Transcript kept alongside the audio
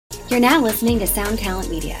You're now listening to Sound Talent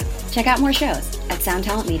Media. Check out more shows at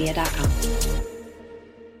soundtalentmedia.com.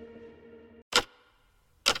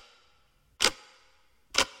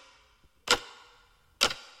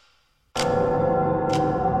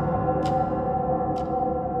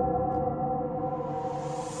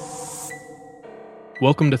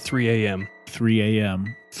 Welcome to 3 a.m. 3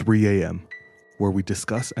 a.m. 3 a.m., where we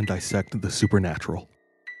discuss and dissect the supernatural.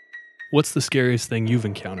 What's the scariest thing you've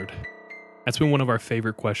encountered? That's been one of our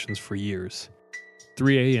favorite questions for years.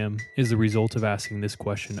 3 a.m. is the result of asking this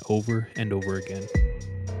question over and over again.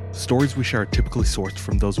 Stories we share are typically sourced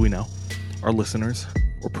from those we know, our listeners,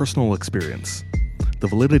 or personal experience, the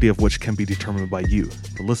validity of which can be determined by you,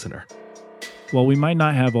 the listener. While we might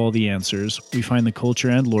not have all the answers, we find the culture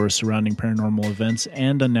and lore surrounding paranormal events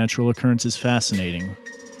and unnatural occurrences fascinating.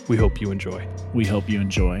 We hope you enjoy. We hope you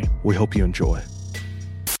enjoy. We hope you enjoy.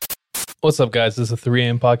 What's up, guys? This is a 3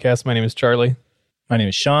 a.m. podcast. My name is Charlie. My name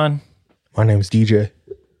is Sean. My name is DJ.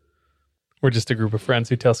 We're just a group of friends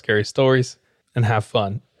who tell scary stories and have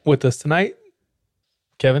fun. With us tonight,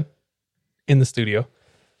 Kevin, in the studio.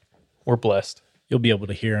 We're blessed. You'll be able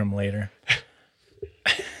to hear him later.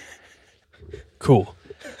 Cool.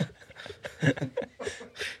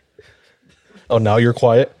 Oh, now you're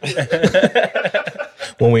quiet?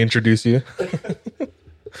 When we introduce you?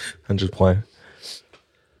 I'm just playing.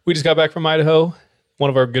 We just got back from Idaho. One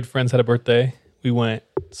of our good friends had a birthday. We went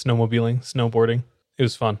snowmobiling, snowboarding. It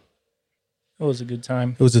was fun. It was a good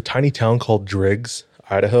time. It was a tiny town called Driggs,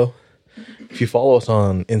 Idaho. If you follow us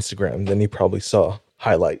on Instagram, then you probably saw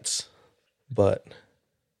highlights. But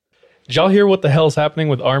Did y'all hear what the hell's happening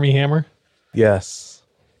with Armie Hammer? yes.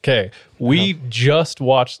 Okay, we just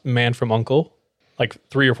watched Man from U.N.C.L.E. like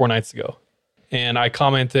 3 or 4 nights ago. And I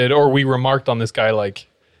commented, or we remarked on this guy, like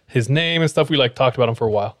his name and stuff. We like talked about him for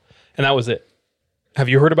a while. And that was it. Have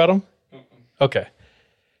you heard about him? Okay.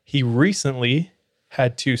 He recently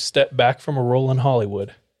had to step back from a role in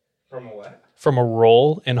Hollywood. From a what? From a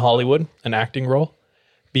role in Hollywood, an acting role,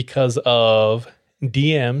 because of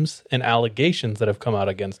DMs and allegations that have come out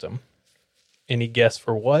against him. Any guess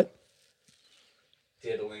for what?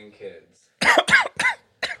 Diddling kids.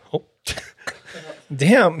 Oh.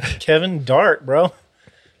 Damn, Kevin, dark, bro.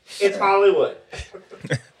 It's Hollywood.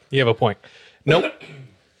 You have a point. Nope.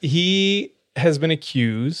 He has been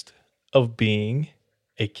accused of being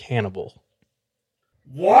a cannibal.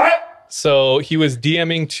 What? So he was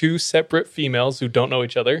DMing 2 separate females who don't know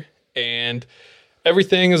each other, and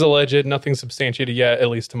everything is alleged, nothing substantiated yet, at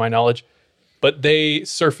least to my knowledge. But they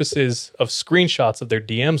surfaces of screenshots of their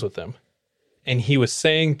DMs with them. And he was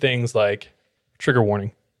saying things like, trigger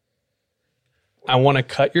warning, I want to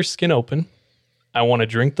cut your skin open. I want to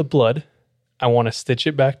drink the blood. I want to stitch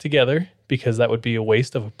it back together because that would be a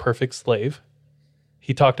waste of a perfect slave.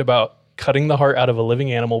 He talked about cutting the heart out of a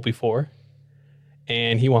living animal before.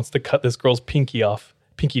 And he wants to cut this girl's pinky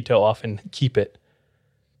toe off and keep it.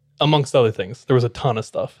 Amongst other things. There was a ton of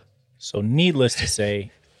stuff. So needless to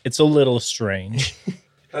say, it's a little strange.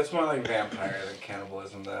 That's more like vampire than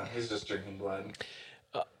cannibalism, though. He's just drinking blood.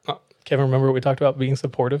 Kevin, remember what we talked about being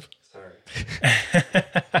supportive? Sorry.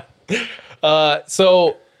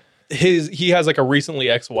 So he has like a recently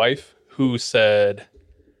ex-wife who said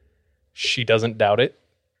she doesn't doubt it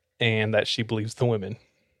and that she believes the women.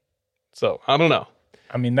 So I don't know.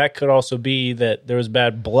 I mean, that could also be that there was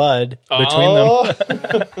bad blood between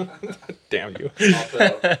them. Damn you.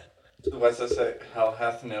 Also, what's that say? Hell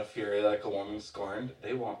hath no fury like a woman scorned.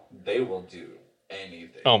 They will do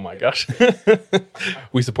anything. Oh my gosh.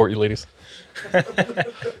 We support you, ladies.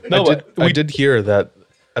 I did hear that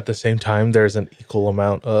at the same time, there's an equal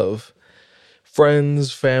amount of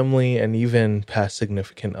friends, family, and even past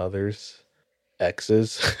significant others,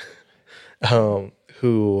 exes,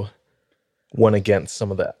 who went against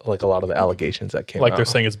some of the, like a lot of the allegations that came out. Like they're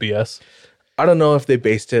saying it's BS. I don't know if they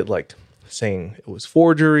based it like saying it was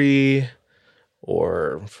forgery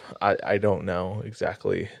or I don't know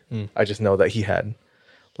exactly. I just know that he had,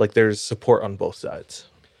 like, there's support on both sides.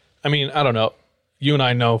 I mean, I don't know. You and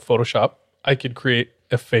I know Photoshop. I could create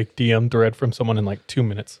a fake DM thread from someone in like 2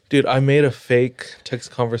 minutes. Dude, I made a fake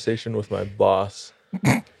text conversation with my boss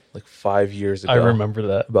like 5 years ago. I remember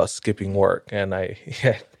that. About skipping work, and I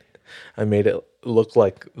made it look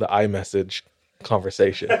like the iMessage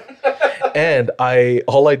conversation. And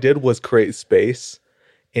all I did was create space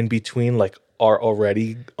in between like our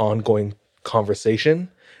already ongoing conversation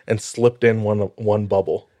and slipped in one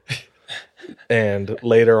bubble. And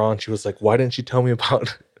later on, she was like, "Why didn't you tell me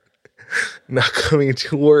about not coming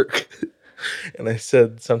to work?" And I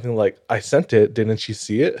said something like, "I sent it. Didn't you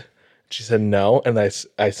see it?" She said no. And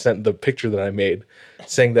I sent the picture that I made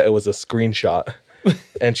saying that it was a screenshot.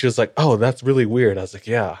 And she was like, "Oh, that's really weird." I was like,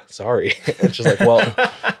 "Yeah, sorry." And she's like, "Well,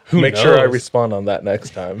 make sure I knows? respond on that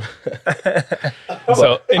next time."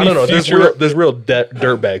 So I don't know. There's real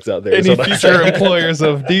dirtbags out there. any is what I future say. employers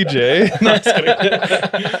of DJ. No, I'm just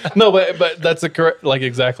kidding. No, but that's a correct, like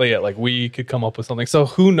exactly it. Like we could come up with something. So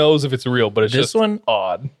who knows if it's real, but it's This just one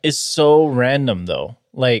odd. is so random though.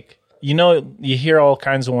 Like, you know, you hear all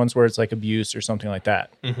kinds of ones where it's like abuse or something like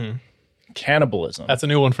that. Mm-hmm. Cannibalism. That's a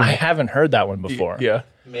new one for me. I haven't heard that one before. Yeah.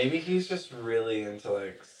 Maybe he's just really into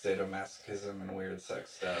like sadomasochism and weird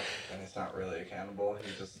sex stuff, and he's not really a cannibal. He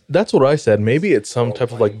just That's what I said. Maybe it's some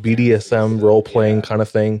type of like BDSM role playing kind of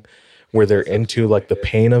thing, where they're into like the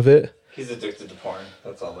pain of it. he's addicted to porn.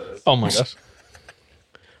 That's all it is. Oh my gosh.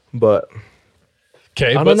 But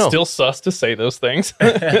Okay, don't but know. still sus to say those things.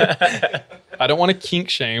 I don't want to kink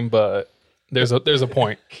shame, but there's a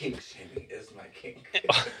point. Kink shaming is my kink.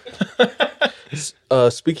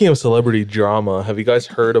 speaking of celebrity drama, have you guys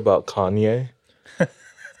heard about Kanye?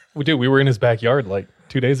 We were in his backyard like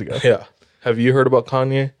 2 days ago. Yeah. Have you heard about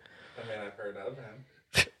Kanye? I mean, I've heard of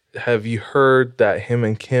him. Have you heard that him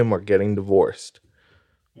and Kim are getting divorced?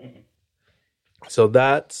 So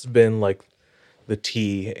that's been like the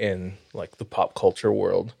tea in like the pop culture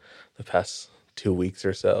world the past 2 weeks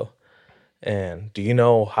or so. And do you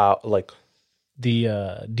know how, like,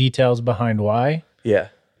 The details behind why. yeah.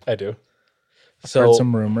 I do. So Heard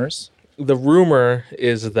some rumors. the rumor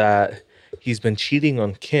is that he's been cheating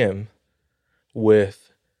on Kim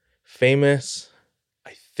with famous,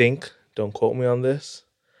 I think, don't quote me on this,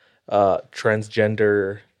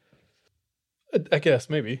 transgender, I guess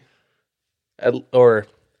maybe. or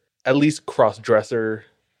at least cross-dresser.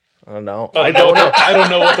 I don't know. I don't know. I don't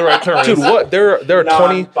know what the right term Dude, is. what? There are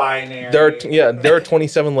 20. Non-binary. There are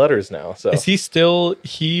 27 letters now. So Is he still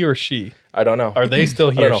he or she? I don't know. Are they still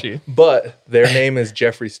I he don't or know. she? But their name is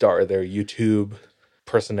Jeffree Star. Their YouTube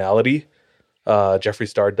personality. Jeffree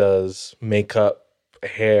Star does makeup,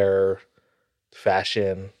 hair,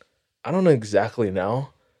 fashion. I don't know exactly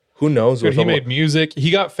now. Who knows? Dude, with he a- made music.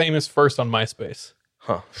 He got famous first on MySpace.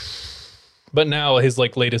 Huh. But now his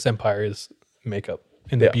like latest empire is makeup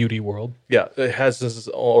in the Yeah. beauty world. Yeah, it has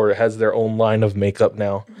their own line of makeup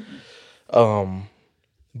now.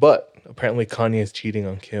 But apparently Kanye is cheating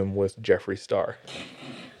on Kim with Jeffree Star.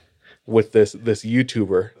 With this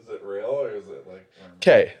YouTuber. Is it real or is it like?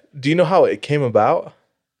 Okay, do you know how it came about?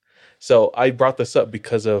 So I brought this up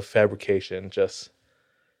because of fabrication, just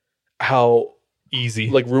how Easy.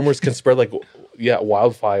 like rumors can spread like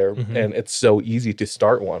wildfire, and it's so easy to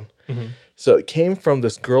start one. So it came from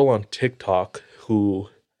this girl on TikTok who,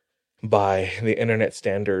 by the internet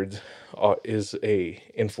standards, is a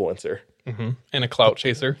influencer. and a clout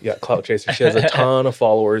chaser. Yeah, clout chaser. She has a ton of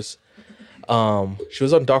followers. She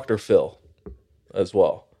was on Dr. Phil as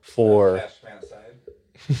well for Cash man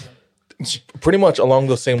side. pretty much along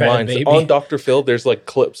those same Bad lines. baby. On Dr. Phil, there's like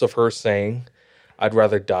clips of her saying, "I'd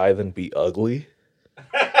rather die than be ugly."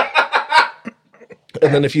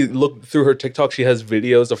 And then if you look through her TikTok, she has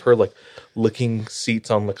videos of her like licking seats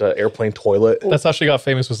on like an airplane toilet. That's how she got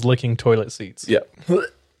famous, was licking toilet seats. Yeah.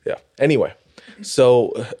 Yeah. Anyway,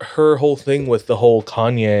 so her whole thing with the whole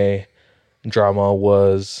Kanye drama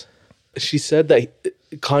was she said that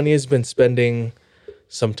Kanye's been spending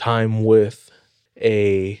some time with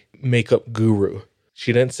a makeup guru.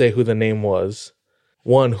 She didn't say who the name was.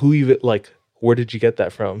 One, who even, like, where did you get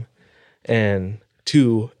that from? And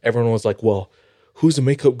two, everyone was like, well, who's a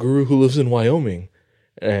makeup guru who lives in Wyoming?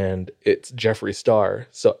 And it's Jeffree Star.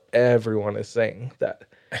 So everyone is saying that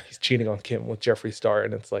he's cheating on Kim with Jeffree Star,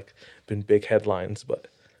 and it's like been big headlines, but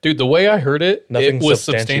Dude, the way I heard it, Nothing it was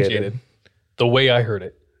substantiated. substantiated. The way I heard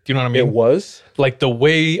it. Do you know what I mean? it was. Like the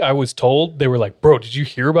way I was told, they were like, bro, did you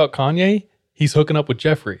hear about Kanye? He's hooking up with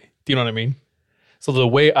Jeffree. Do you know what I mean? So the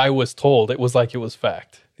way I was told, it was like it was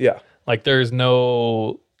fact. Yeah. Like there's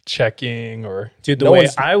no checking or... Dude, the No way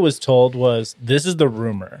one's- I was told was this is the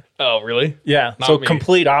rumor. Oh, really? Yeah. Not So me.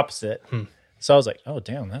 complete opposite. So I was like, oh,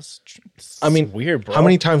 damn, that's I mean, weird, bro. How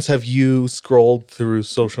many times have you scrolled through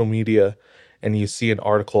social media and you see an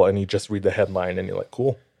article and you just read the headline and you're like,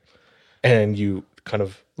 cool. And you kind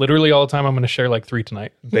of Literally all the time. I'm going to share like 3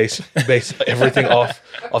 tonight. base everything off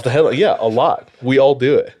the headline. Yeah, a lot. We all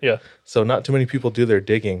do it. Yeah. So not too many people do their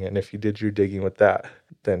digging. And if you did your digging with that,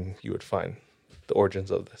 then you would find the origins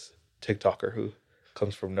of this TikToker who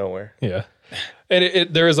comes from nowhere. Yeah.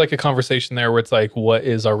 And there is like a conversation there where it's like, what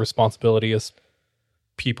is our responsibility as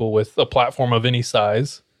people with a platform of any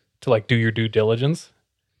size to like do your due diligence?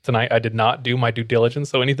 Tonight, I did not do my due diligence.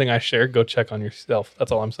 So anything I share, go check on yourself.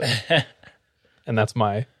 That's all I'm saying. And that's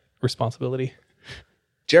my responsibility.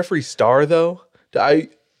 Jeffree Star, though,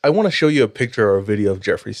 I want to show you a picture or a video of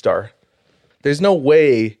Jeffree Star. There's no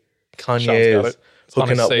way Sean's Kanye got is it. It's on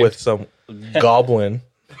hooking his up save. with some goblin.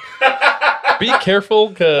 Be careful,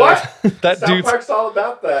 because What? that South dude's Park's all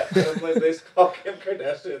about that. Like, they call Kim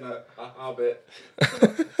Kardashian a hobbit.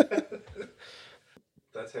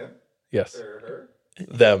 That's him yes, or her.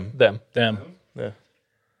 Them. them. Damn. Yeah.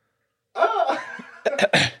 Oh,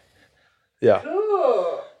 Yeah.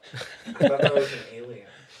 cool. I thought that was an alien.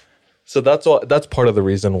 So that's part of the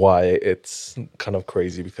reason why it's kind of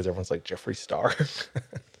crazy, because everyone's like Jeffree Star.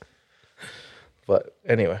 But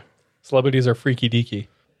anyway, Celebrities are freaky deaky.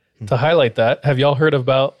 To highlight that, have y'all heard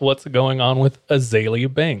about what's going on with Azalea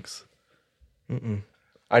Banks?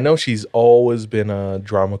 I know she's always been a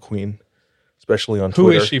drama queen, especially on Who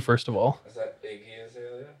Twitter. is she, first of all? Is that Iggy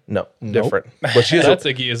Azalea? No, different. But she is That's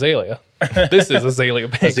Iggy Azalea. This is Azalea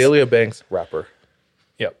Banks. Azalea Banks, rapper.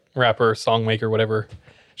 Yep. Rapper, songmaker, whatever.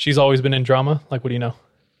 She's always been in drama. Like, what do you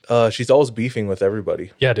know? She's always beefing with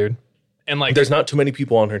everybody. Yeah, dude. And like, There's not too many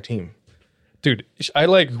people on her team. dude, I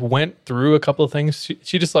like went through a couple of things.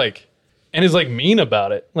 She just like, and is like mean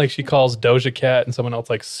about it. Like she calls Doja Cat and someone else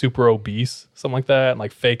like super obese, something like that, and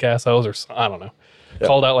like fake assholes or I don't know.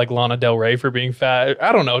 Called out like Lana Del Rey for being fat.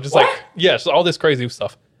 I don't know. Just like, yes, all this crazy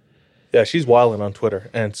stuff. Yeah, she's wilding on Twitter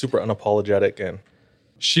and super unapologetic. And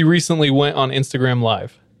She recently went on Instagram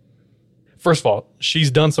Live. First of all, she's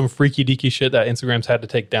done some freaky deaky shit that Instagram's had to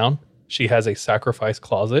take down. She has a sacrifice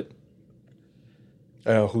closet.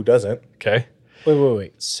 who doesn't? Okay.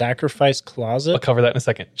 Wait. Sacrifice closet? I'll cover that in a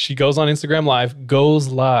second. She goes on Instagram Live, goes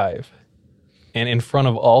live, and in front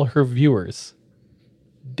of all her viewers,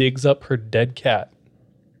 digs up her dead cat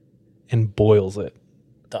and boils it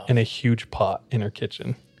in a huge pot in her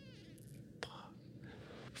kitchen.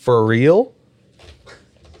 For real?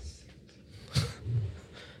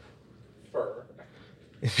 Fur.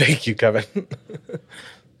 Thank you, Kevin. Put them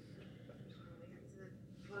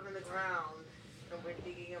in the ground, and we're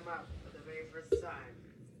digging them up for the very first time.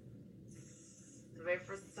 The very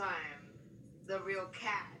first time, the real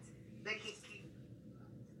cat. The kiki.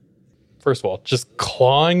 First of all, just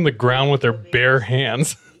clawing the ground with her bare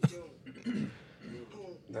hands.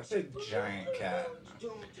 That's a giant cat.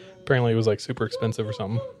 Apparently it was like super expensive or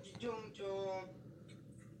something.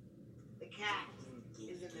 The cat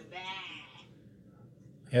is in the bag.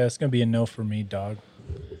 Yeah, it's going to be a no for me, dog.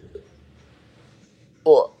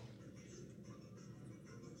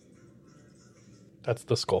 That's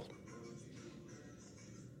the skull.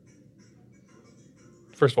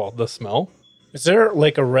 First of all, the smell. Is there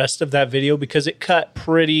like a rest of that video? Because it cut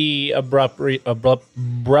pretty abruptly.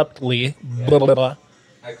 Blah, blah, blah.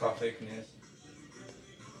 I call fake news.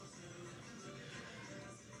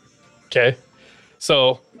 Okay.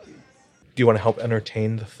 So, Do you want to help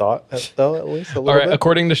entertain the thought, though, at least a little all right, bit?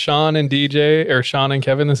 according to Sean and DJ, or Sean and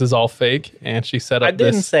Kevin, this is all fake. And she set up I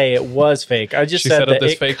didn't this. say it was fake. I just She said set up that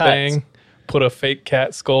this it fake cuts. thing, put a fake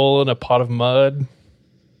cat skull in a pot of mud.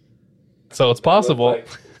 So it's possible. Like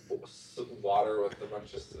water with a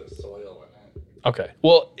bunch of soil in it. Okay.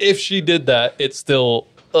 Well, if she did that, it's still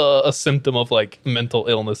a symptom of like mental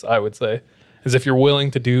illness, I would say. Is if you're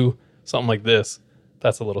willing to do something like this,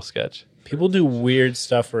 that's a little sketch. People do weird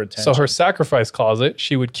stuff for attention. So her sacrifice closet,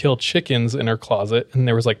 she would kill chickens in her closet, and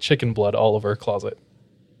there was like chicken blood all over her closet.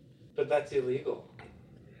 But that's illegal.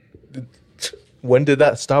 When did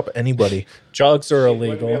that stop anybody? Drugs are She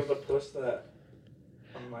wouldn't be illegal. able to post that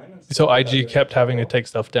online and So stuff. IG kept having to take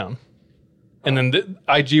stuff down. And then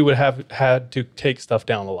IG would have had to take stuff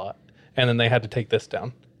down a lot. And then they had to take this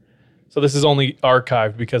down. So this is only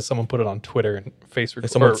archived because someone put it on Twitter and Facebook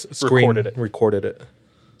Someone's or screen recorded it.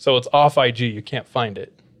 So it's off IG. You can't find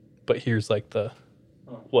it. But here's like the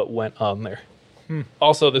what went on there.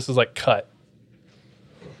 Also, this is like cut.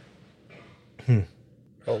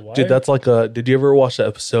 Dude, that's like a... Did you ever watch the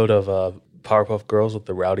episode of Powerpuff Girls with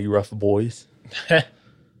the Rowdy Rough Boys?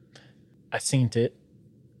 I seen it.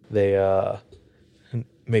 They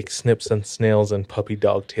make snips and snails and puppy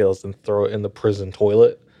dog tails and throw it in the prison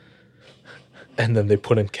toilet. And then they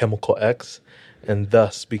put in Chemical X and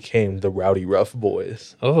thus became the Rowdy Rough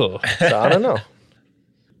Boys. Oh, So I don't know.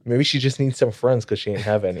 Maybe she just needs some friends because she ain't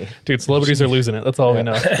have any. dude, celebrities are losing it. That's all we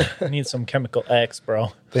know. I need some Chemical X,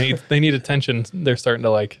 bro. They need attention. They're starting to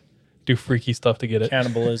like do freaky stuff to get it.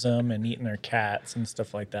 Cannibalism and eating their cats and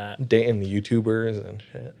stuff like that. Dating the YouTubers and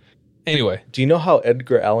shit. Anyway, Do you know how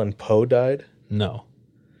Edgar Allan Poe died? no.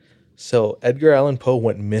 So Edgar Allan Poe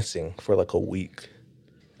went missing for like a week.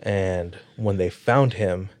 And when they found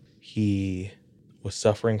him, he was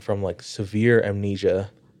suffering from like severe amnesia,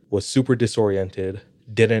 was super disoriented,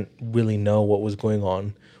 didn't really know what was going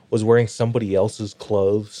on, was wearing somebody else's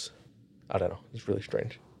clothes. I don't know. It's really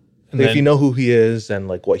strange. And if you know who he is and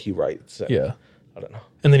like what he writes. And, Yeah. I don't know.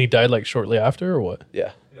 And then he died like shortly after, or what?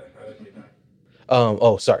 Yeah.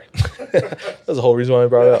 Oh, sorry. That's the whole reason why I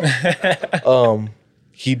brought it up.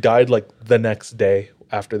 He died like the next day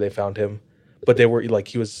after they found him, but they were like,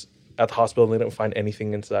 he was at the hospital and they didn't find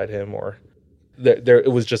anything inside him, or there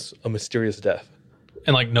it was just a mysterious death.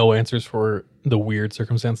 And like no answers for the weird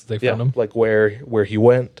circumstances they found him. Like where he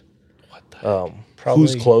went, What the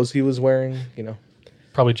whose clothes he was wearing, you know,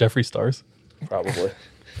 Probably Jeffree Stars. probably.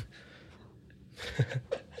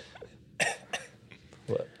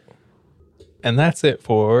 What? And that's it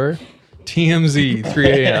for TMZ 3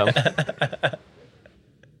 a.m.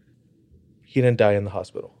 He didn't die in the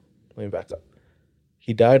hospital. Let me back up.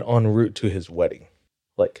 He died en route to his wedding.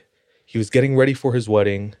 Like, he was getting ready for his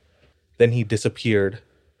wedding. Then he disappeared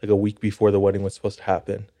like a week before the wedding was supposed to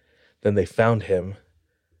happen. Then they found him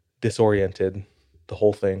disoriented, the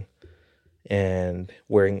whole thing, and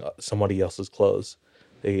wearing somebody else's clothes.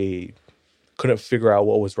 They couldn't figure out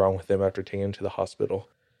what was wrong with him after taking him to the hospital.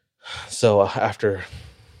 So after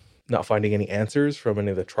not finding any answers from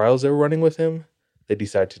any of the trials they were running with him, they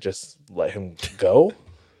decided to just let him go.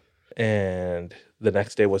 And the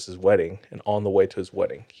next day was his wedding. And on the way to his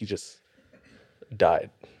wedding, he just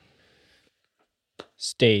died.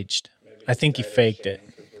 Staged. I think he faked it.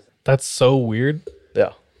 That's so weird.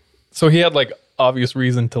 Yeah. So he had like obvious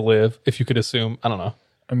reason to live, if you could assume. I don't know.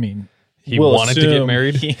 I mean, He we'll wanted to get assume-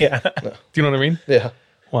 married. Yeah. Do you know what I mean? Yeah.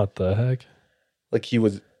 What the heck? Like he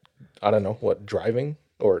was, I don't know, what, driving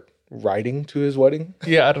or riding to his wedding?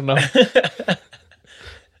 Yeah, I don't know.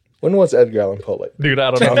 When was Edgar Allan Poe? Like, Dude,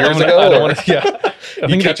 I don't know. 10 years I ago, don't or- want to. Yeah. I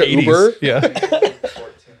think catch the an Uber? Yeah.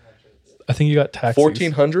 I think you got taxis.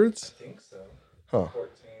 1400s? I think so. Huh. 14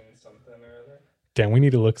 something or other. Damn, we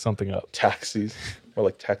need to look something up. Taxis. Or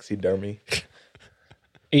like taxidermy.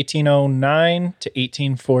 1809 to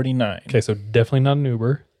 1849. Okay, so definitely not an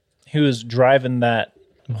Uber. He was driving that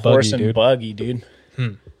horse and dude. buggy, dude.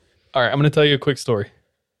 All right, I'm going to tell you a quick story.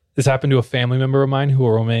 This happened to a family member of mine who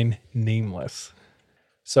will remain nameless.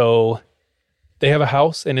 So they have a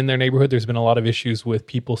house, and in their neighborhood, there's been a lot of issues with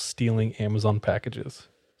people stealing Amazon packages.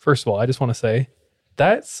 First of all, I just want to say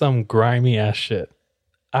that's some grimy ass shit.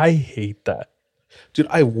 I hate that. Dude,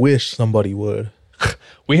 I wish somebody would.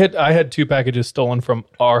 I had 2 packages stolen from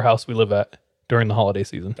our house we live at during the holiday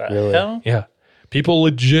season. Really? Hell? Yeah. People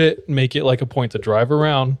legit make it like a point to drive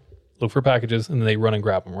around, look for packages, and then they run and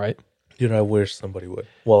grab them, right? Dude, I wish somebody would.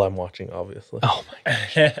 While I'm watching, obviously. Oh my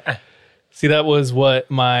gosh. See, that was what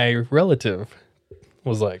my relative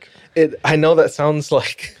was like. I know that sounds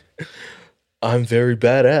like I'm very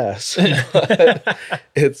badass. But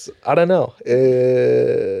it's, I don't know.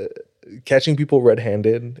 Catching people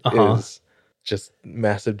red-handed is just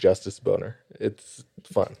massive justice boner. It's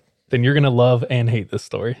fun. Then you're going to love and hate this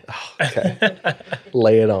story. Okay.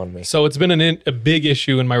 Lay it on me. So it's been a big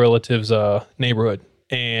issue in my relative's neighborhood.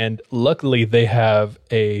 And luckily, they have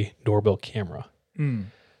a doorbell camera.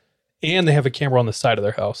 And they have a camera on the side of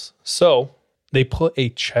their house. So they put a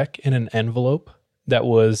check in an envelope that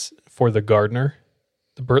was for the gardener,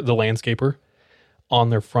 the landscaper,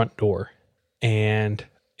 on their front door. And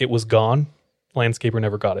it was gone. Landscaper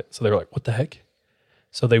never got it. So they were like, what the heck?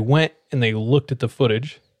 So they went and they looked at the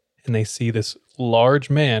footage and they see this large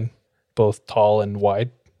man, both tall and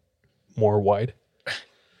wide, more wide,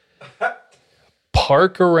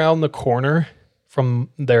 park around the corner from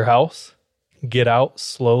their house, get out,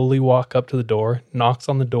 slowly walk up to the door, knocks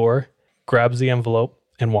on the door, grabs the envelope,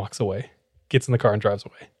 and walks away. Gets in the car and drives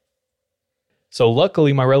away. So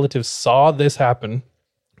luckily, my relative saw this happen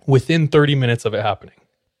within 30 minutes of it happening.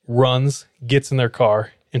 Runs, gets in their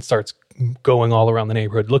car, and starts going all around the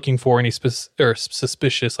neighborhood looking for any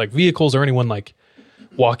suspicious like vehicles or anyone like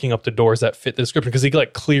walking up to doors that fit the description, because he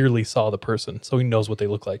like clearly saw the person, so he knows what they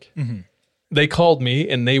look like. They called me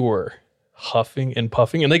and they were huffing and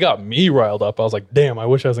puffing, and they got me riled up. I was like, damn, I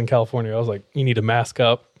wish I was in California. I was like, you need to mask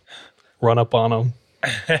up, run up on them,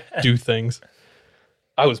 do things.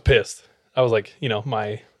 I was pissed. I was like,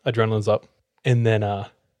 my adrenaline's up. And then I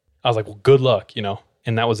was like, well, good luck,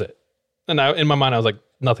 and that was it. And in my mind, I was like,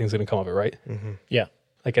 nothing's going to come of it, right? Yeah.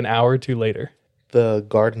 Like an hour or two later, The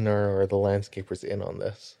gardener or the landscaper's in on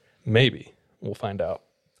this. maybe we'll find out.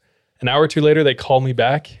 An hour or two later, they call me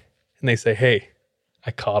back and they say, hey,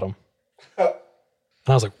 I caught him. And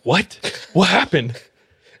I was like, what? What happened?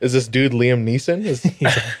 Is this dude Liam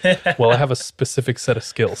Neeson? Well, I have a specific set of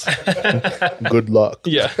skills. Good luck.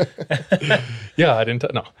 Yeah. Yeah, I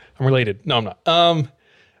didn't. No, I'm related. No, I'm not.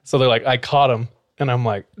 So they're like, I caught him. And I'm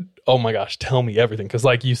like, oh my gosh, tell me everything. Because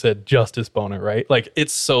like you said, justice boner, right? Like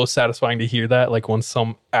it's so satisfying to hear that. Like when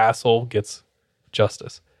some asshole gets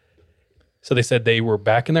justice. So they said they were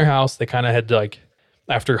back in their house. They kind of had to, like,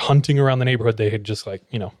 after hunting around the neighborhood, they had just like,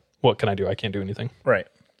 what can I do? I can't do anything. Right.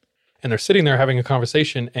 And they're sitting there having a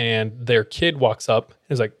conversation, and their kid walks up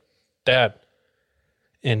and is like, Dad.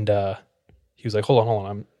 And he was like, hold on,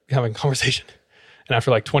 I'm having a conversation. And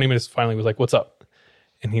after like 20 minutes, finally was like, what's up?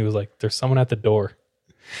 And he was like, there's someone at the door.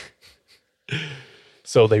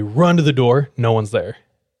 So they run to the door. No one's there.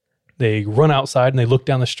 They run outside and they look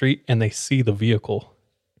down the street and they see the vehicle.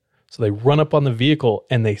 So they run up on the vehicle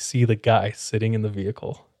and they see the guy sitting in the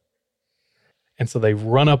vehicle. And so they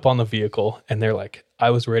run up on the vehicle and they're like, I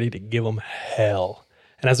was ready to give them hell.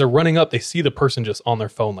 And as they're running up, they see the person just on their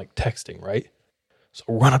phone, like texting, right? So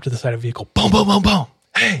run up to the side of the vehicle, boom, boom, boom, boom.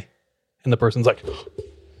 Hey. And the person's like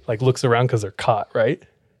looks around because they're caught, right?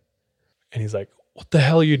 And he's like, what the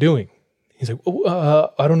hell are you doing? He's like,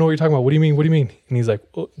 I don't know what you're talking about. What do you mean? What do you mean? And he's like,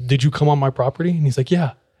 did you come on my property? And he's like,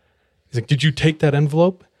 yeah. He's like, did you take that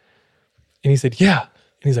envelope? And he said, yeah.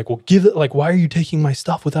 And he's like, well, give it, like, why are you taking my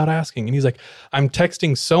stuff without asking? And he's like, I'm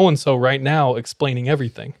texting so-and-so right now explaining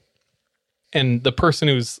everything. And the person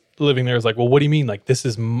who's living there is like, well, what do you mean? Like, this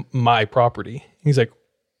is my property. And he's like,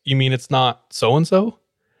 you mean it's not so-and-so? And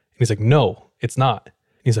he's like, no, it's not.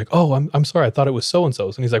 And he's like, oh, I'm sorry. I thought it was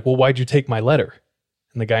so-and-so's. And he's like, well, why'd you take my letter?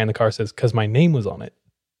 And the guy in the car says, because my name was on it.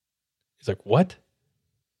 He's like, what?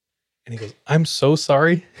 And he goes, I'm so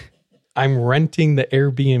sorry. I'm renting the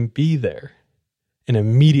Airbnb there. And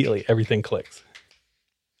immediately everything clicks.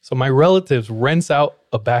 So my relatives rents out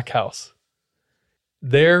a back house.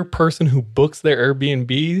 Their person who books their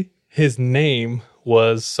Airbnb, his name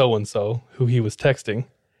was so-and-so, who he was texting.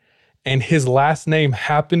 And his last name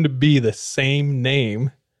happened to be the same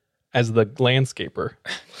name as the landscaper.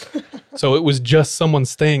 So it was just someone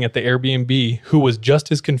staying at the Airbnb who was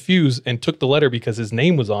just as confused and took the letter because his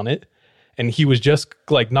name was on it. And he was just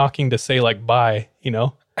like knocking to say like, bye,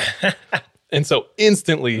 And so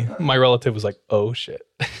instantly my relative was like, oh shit.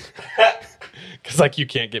 Cause like you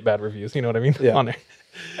can't get bad reviews. You know what I mean? Yeah. On there.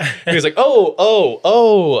 He was like,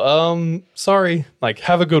 sorry. Like,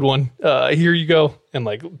 have a good one. Here you go. And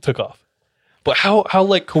like took off. But how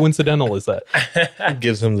like coincidental is that?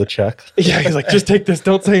 Gives him the check. Yeah, he's like, just take this.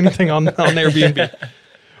 Don't say anything on Airbnb.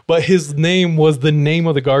 But his name was the name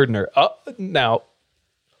of the gardener. Now,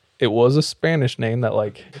 it was a Spanish name that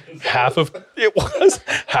like half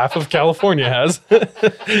of California has.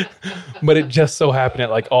 But it just so happened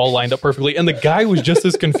it like all lined up perfectly. And the guy was just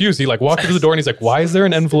as confused. He like walked to the door and he's like, why is there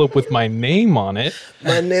an envelope with my name on it?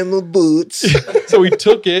 My name is Boots. So he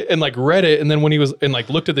took it and like read it. And then when he was and like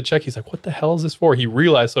looked at the check, he's like, what the hell is this for? He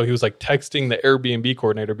realized. So he was like texting the Airbnb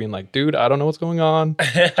coordinator being like, dude, I don't know what's going on.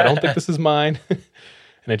 I don't think this is mine. And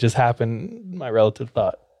it just happened. My relative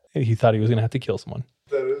thought he thought he was going to have to kill someone.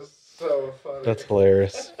 That is so funny. That's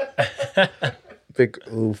hilarious. Big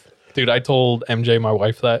oof. Dude, I told MJ, my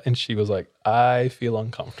wife, that, and she was like, I feel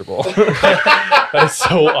uncomfortable. That is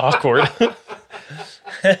so awkward.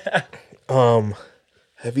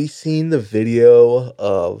 Have you seen the video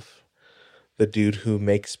of the dude who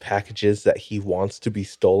makes packages that he wants to be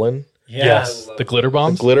stolen? Yes. The glitter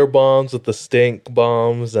bombs? The glitter bombs with the stink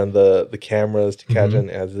bombs and the cameras to catch it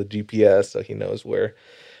as the GPS so he knows where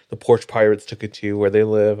the porch pirates took it to, where they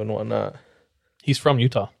live and whatnot. He's from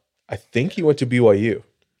Utah. I think he went to BYU.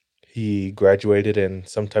 He graduated in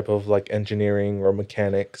some type of like engineering or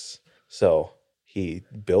mechanics. So he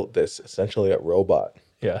built this essentially a robot.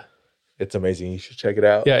 Yeah. It's amazing. You should check it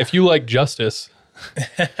out. Yeah, if you like justice,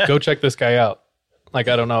 go check this guy out. Like,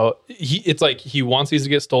 I don't know. It's like he wants these to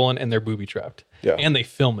get stolen and they're booby trapped. Yeah. And they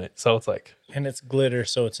film it. So it's like. And it's glitter,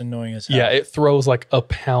 so it's annoying as hell. Yeah, it throws like a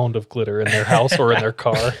pound of glitter in their house or in their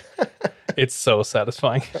car. It's so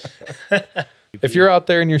satisfying. If you're out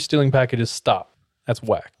there and you're stealing packages, stop. That's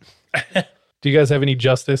whack. Do you guys have any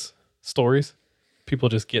justice stories? People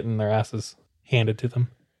just getting their asses handed to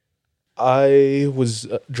them? I was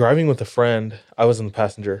driving with a friend. I was in the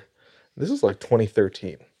passenger. This was like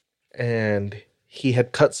 2013. And he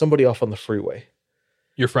had cut somebody off on the freeway.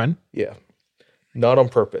 Your friend? Yeah. Not on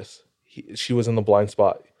purpose. She was in the blind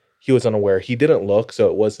spot. He was unaware. He didn't look, so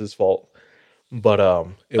it was his fault. But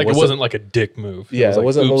it wasn't like a dick move. Yeah, it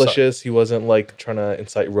wasn't oops, malicious. He wasn't like trying to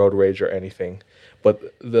incite road rage or anything. But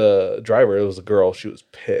the driver, it was a girl. She was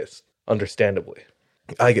pissed, understandably.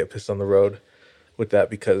 I get pissed on the road with that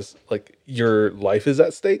because like your life is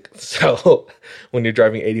at stake. So when you're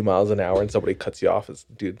driving 80 miles an hour and somebody cuts you off, it's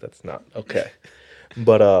dude, that's not okay.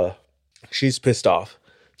 But she's pissed off.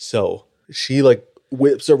 So she like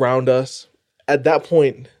whips around us. At that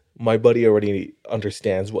point, my buddy already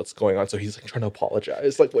understands what's going on, so he's like trying to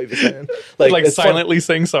apologize, like wave his hand, like silently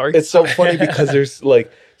saying sorry. It's so funny because there's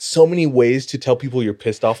like so many ways to tell people you're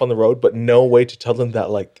pissed off on the road, but no way to tell them that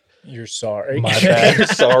like You're sorry. My bad. you're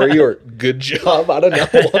sorry or good job. I don't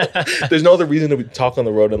know. There's no other reason to talk on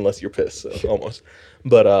the road unless you're pissed, so, almost.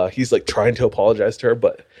 But he's like trying to apologize to her,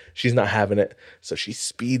 but she's not having it. So she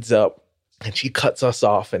speeds up and she cuts us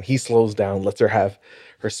off, and he slows down, lets her have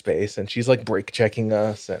her space, and she's like brake checking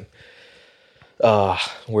us, and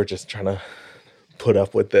we're just trying to put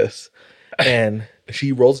up with this. And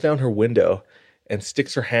she rolls down her window and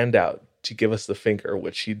sticks her hand out to give us the finger,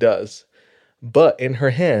 which she does. But in her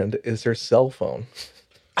hand is her cell phone.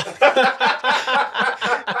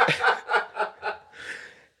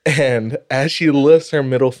 And as she lifts her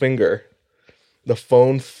middle finger, the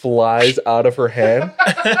phone flies out of her hand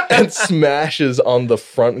and smashes on the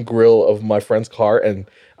front grille of my friend's car, and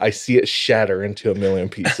I see it shatter into a million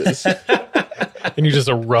pieces. And you just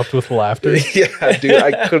erupt with laughter. Yeah, dude,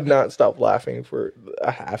 I could not stop laughing for a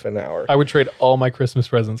half an hour. I would trade all my Christmas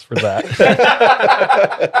presents for that.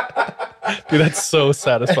 Dude, that's so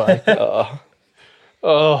satisfying.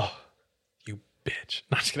 Oh, you bitch.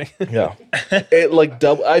 Not just kidding. Yeah. It like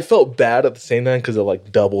double. I felt bad at the same time because it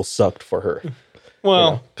like double sucked for her.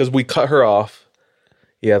 Well, Because we cut her off.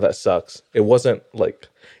 Yeah, that sucks. It wasn't like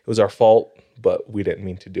it was our fault, but we didn't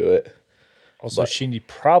mean to do it. Also, she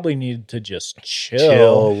probably needed to just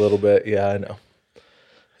Chill a little bit. Yeah, I know.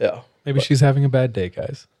 Yeah. maybe she's having a bad day,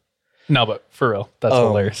 guys. No, but for real, that's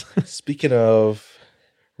hilarious. Speaking of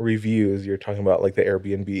reviews, you're talking about like the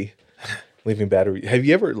Airbnb leaving bad review. Have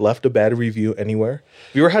you ever left a bad review anywhere?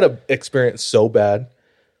 Have you ever had an experience so bad?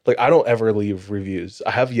 Like, I don't ever leave reviews.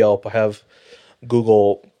 I have Yelp. I have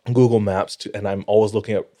Google Maps, and I'm always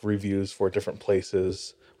looking at reviews for different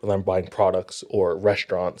places when I'm buying products or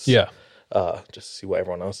restaurants. Yeah. Just to see what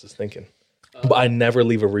everyone else is thinking. But I never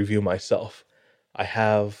leave a review myself. I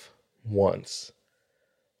have once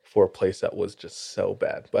for a place that was just so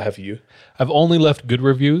bad. But have you? I've only left good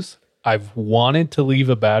reviews. I've wanted to leave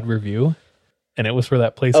a bad review, and it was for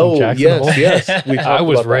that place in Jacksonville. yes. We I talked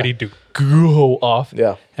was about ready to go off.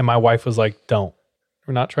 Yeah. And my wife was like, don't.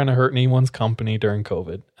 We're not trying to hurt anyone's company during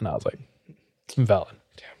COVID. And I was like, it's valid.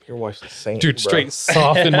 Damn, your wife's a saint, Dude, bro. straight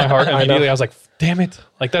soft in my heart. I know. Immediately, I was like, damn it.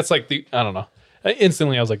 Like, that's like I don't know.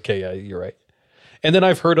 Instantly, I was like, okay, yeah, you're right. And then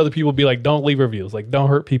I've heard other people be like, don't leave reviews. Like, don't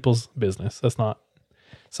hurt people's business. That's not.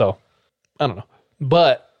 So, I don't know.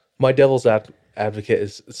 But My devil's advocate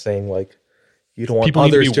is saying, like, you don't want People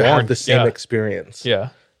need to others be to have warned. the same Yeah. experience. yeah,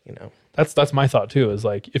 You know? that's my thought too, is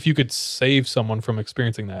like, if you could save someone from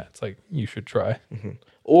experiencing that, it's like, you should try.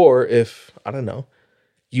 Or if, I don't know,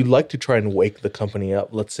 you'd like to try and wake the company up.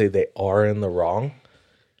 Let's say they are in the wrong.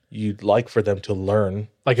 You'd like for them to learn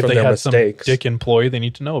Like, if from they their had mistakes. some dick employee they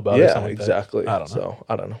need to know about or Yeah, something like exactly. that. I don't know. So,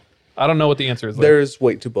 I don't know. I don't know what the answer is. Like, There's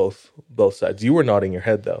weight to both sides. You were nodding your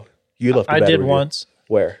head, though. You left a I bad did review. once.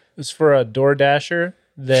 Where? It was for a DoorDasher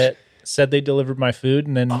that said they delivered my food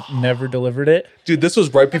and then never delivered it. Dude, this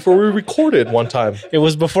was right before we recorded one time. It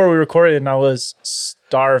was before we recorded and I was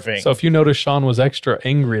starving. So if you notice Sean was extra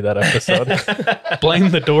angry that episode, blame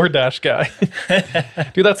the DoorDash guy.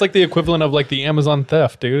 Dude, that's like the equivalent of like the Amazon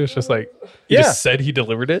theft, dude. It's just like, he Yeah. just said he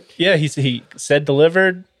delivered it. yeah, he said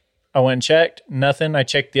delivered. I went and checked. Nothing. I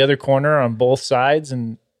checked the other corner on both sides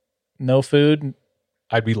and no food.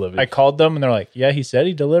 I'd be livid. I called them and they're like, yeah, he said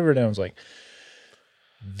he delivered. And I was like,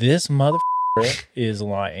 this motherfucker is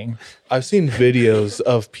lying. I've seen videos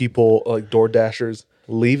of people, like DoorDashers,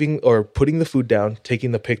 leaving or putting the food down,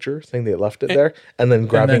 taking the picture, saying they left it there, and then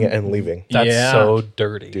grabbing then- it and leaving. That's Yeah. so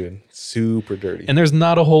dirty. Dude, super dirty. And there's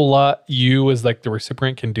not a whole lot you as like the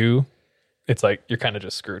recipient can do. It's like, you're kind of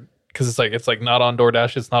just screwed. Because it's like not on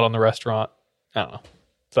DoorDash. It's not on the restaurant. I don't know.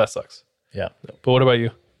 So that sucks. Yeah. But what about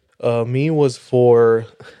you? Me was for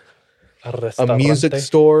a music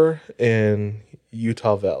store in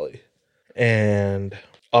Utah Valley. And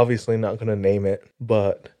obviously not going to name it,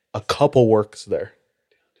 but a couple works there.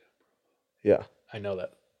 Yeah. I know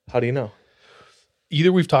that. How do you know?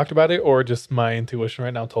 Either we've talked about it or just my intuition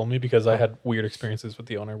right now told me, because I had weird experiences with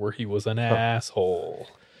the owner where he was an asshole.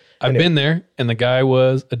 I've been there and the guy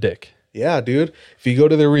was a dick. Yeah, dude. If you go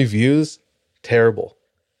to their reviews, terrible.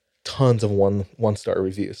 Tons of one-star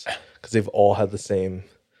reviews because they've all had the same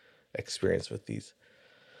experience with these.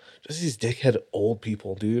 Just these dickhead old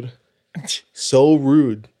people, dude. So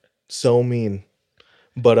rude, so mean.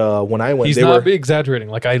 But when I went, He's they not were exaggerating.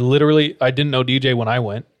 Like, I didn't know DJ when I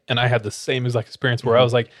went, and I had the same exact experience where I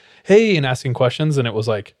was like, hey, and asking questions, and it was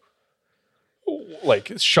like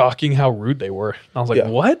shocking how rude they were. And I was like, Yeah.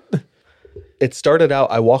 what? It started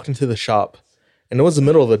out, I walked into the shop, and it was the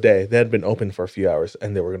middle of the day. They had been open for a few hours,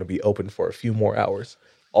 and they were going to be open for a few more hours.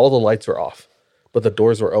 All the lights were off, but the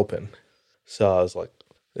doors were open. So I was like,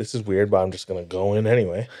 this is weird, but I'm just going to go in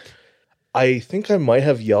anyway. I think I might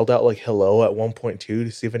have yelled out like hello at one point too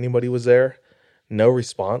to see if anybody was there. No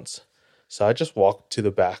response. So I just walked to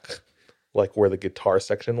the back, like where the guitar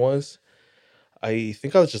section was. I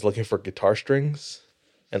think I was just looking for guitar strings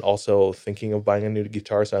and also thinking of buying a new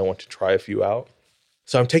guitar. So I want to try a few out.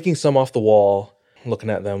 So I'm taking some off the wall, looking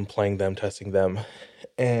at them, playing them, testing them.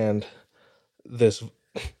 And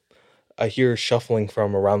I hear shuffling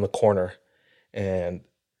from around the corner, and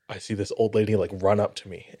I see this old lady like run up to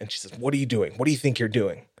me, and she says, "What are you doing? What do you think you're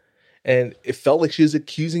doing?" And it felt like she was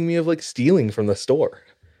accusing me of like stealing from the store.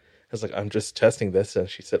 I was like, "I'm just testing this." And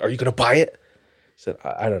she said, "Are you going to buy it?" I said,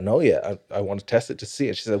 I don't know yet. I want to test it to see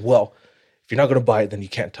it. She said, "Well, if you're not going to buy it, then you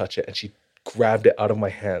can't touch it." And she grabbed it out of my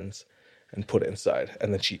hands and put it inside.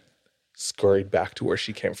 And then she scurried back to where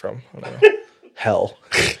she came from. I don't know. Hell.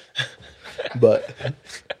 But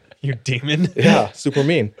You demon. yeah, super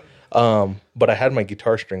mean. But I had my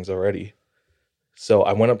guitar strings already. So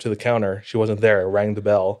I went up to the counter. She wasn't there. I rang the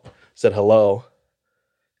bell, said hello,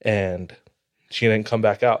 and she didn't come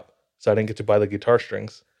back out. So I didn't get to buy the guitar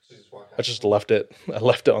strings. I just left it. I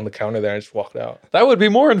left it on the counter there and just walked out. That would be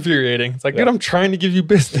more infuriating. It's like, dude, I'm trying to give you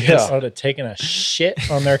business. Yeah. I would have taken a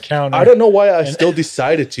shit on their counter. I don't know why I still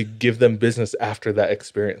decided to give them business after that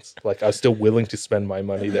experience. Like I was still willing to spend my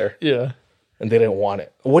money there. Yeah. And they didn't want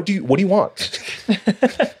it. What do you want?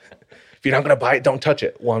 If you're not going to buy it, don't touch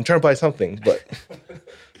it. Well, I'm trying to buy something, but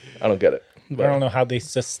I don't get it. But I don't know how they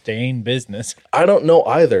sustain business. I don't know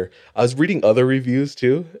either. I was reading other reviews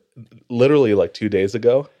too, literally like 2 days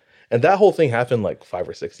ago. And that whole thing happened like 5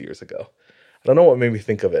 or 6 years ago. I don't know what made me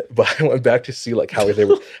think of it, but I went back to see like how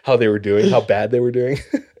they were doing, how bad they were doing.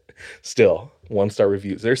 Still, 1-star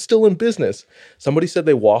reviews. They're still in business. Somebody said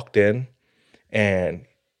they walked in, and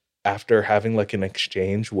after having like an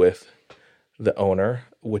exchange with the owner,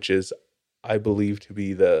 which is, I believe, to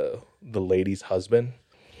be the lady's husband,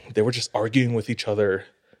 they were just arguing with each other.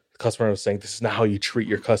 The customer was saying, "This is not how you treat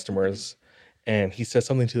your customers." And he said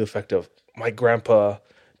something to the effect of, "My grandpa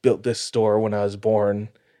built this store when I was born,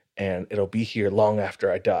 and it'll be here long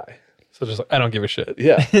after I die." So just like, I don't give a shit.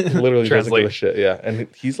 Yeah, literally doesn't give a Translate. shit. Yeah, and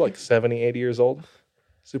he's like 70, 80 years old.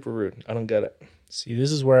 Super rude. I don't get it. See,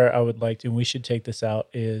 this is where I would like to, and we should take this out,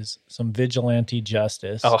 is some vigilante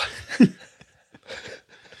justice. Oh,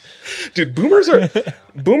 Dude, boomers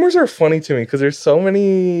are funny to me because there's so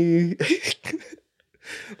many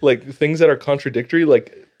like things that are contradictory.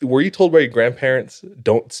 Like, were you told by your grandparents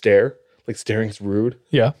don't stare? Like, staring is rude.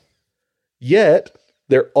 yeah. Yet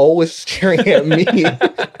they're always staring at me.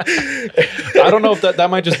 I don't know if that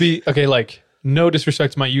might just be, okay, like, no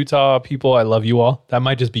disrespect to my Utah people. I love you all. That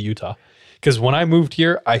might just be Utah. Because when I moved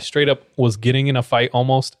here, I straight up was getting in a fight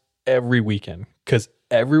almost every weekend because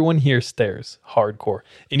everyone here stares hardcore.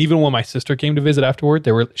 And even when my sister came to visit afterward,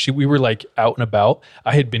 we were like out and about.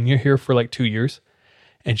 I had been here for like 2 years,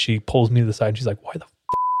 and she pulls me to the side and she's like, "Why the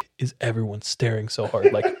is everyone staring so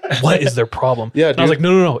hard? Like, what is their problem?" Yeah, and I was dude. like,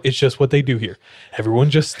 no, it's just what they do here. Everyone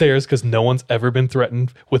just stares because no one's ever been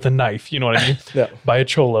threatened with a knife, you know what I mean? Yeah. By a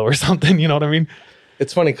cholo or something, you know what I mean?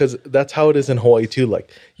 It's funny because that's how it is in Hawaii too.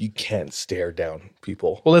 Like, you can't stare down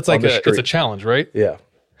people. Well, it's on like the it's a street. challenge, right? Yeah.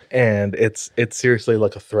 And it's seriously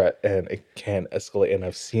like a threat, and it can escalate, and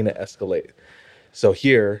I've seen it escalate. So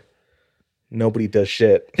here, nobody does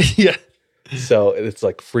shit. Yeah. So it's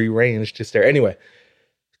like free range to stare. Anyway,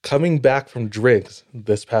 coming back from Driggs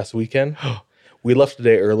this past weekend, we left a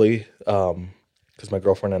day early because my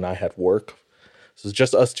girlfriend and I had work. So it's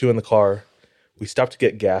just us two in the car. We stopped to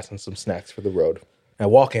get gas and some snacks for the road. I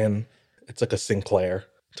walk in. It's like a Sinclair,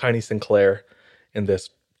 tiny Sinclair in this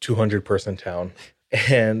 200-person town.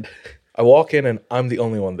 And I walk in, and I'm the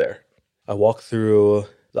only one there. I walk through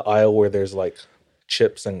the aisle where there's like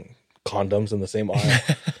chips and condoms in the same aisle.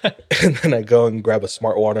 And then I go and grab a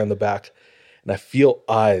Smart Water in the back, and I feel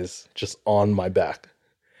eyes just on my back.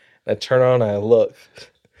 And I turn on and I look.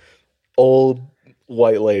 Old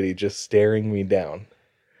white lady just staring me down.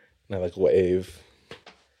 And I like wave.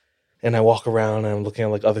 And I walk around and I'm looking at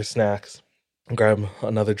like other snacks. I grab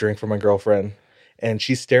another drink for my girlfriend. And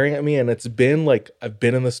she's staring at me, and it's been like I've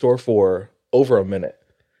been in the store for over a minute.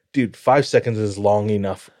 Dude, 5 seconds is long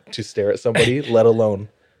enough to stare at somebody, let alone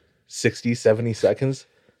 60, 70 seconds.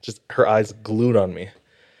 Just her eyes glued on me.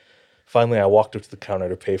 Finally, I walked up to the counter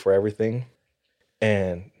to pay for everything.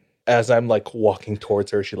 And as I'm like walking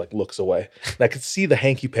towards her, she like looks away. And I could see the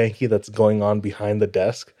hanky-panky that's going on behind the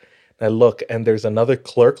desk. And I look, and there's another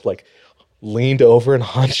clerk like leaned over and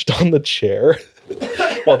hunched on the chair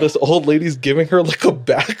while this old lady's giving her like a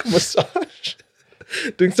back massage.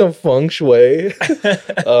 Doing some feng shui.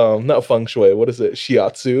 Not feng shui. What is it?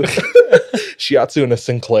 Shiatsu. shiatsu and a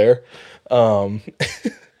Sinclair.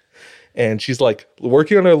 And she's like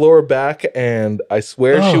working on her lower back, and I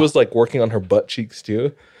swear she was like working on her butt cheeks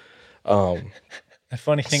too. The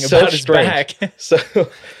funny thing So about his strange. back.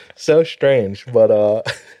 So strange. But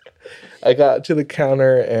I got to the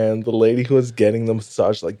counter, and the lady who was getting the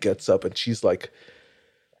massage like gets up, and she's like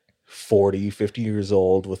 40, 50 years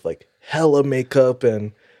old with like hella makeup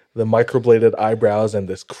and the microbladed eyebrows and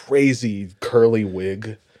this crazy curly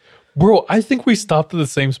wig. Bro, I think we stopped at the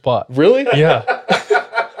same spot. Really? Yeah.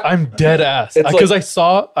 I'm dead ass. It's Because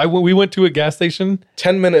like- we went to a gas station.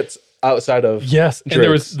 10 minutes outside of Yes. And there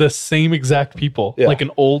was Drake's. the same exact people. Yeah. Like an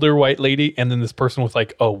older white lady and then this person with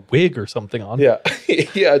like a wig or something on. Yeah.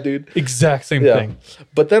 Yeah, dude. Exact same Yeah. thing.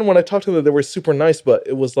 But then when I talked to them, they were super nice, but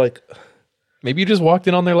it was like, Maybe you just walked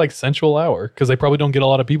in on their like sensual hour because they probably don't get a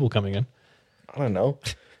lot of people coming in. I don't know.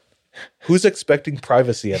 Who's expecting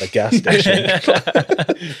privacy at a gas station?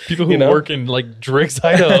 People who You know? work in like Drake's,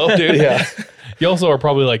 Idaho, dude. Yeah. You also are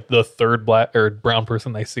probably like the third black or brown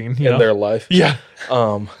person they've seen In their life. Yeah.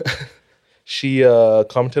 She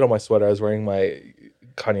commented on my sweater. I was wearing my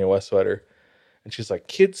Kanye West sweater. And she's like,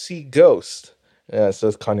 kids see ghost. Yeah, it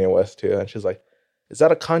says Kanye West too. And she's like, is that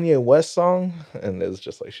a Kanye West song? And it was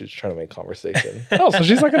just like, she's trying to make conversation. Oh, so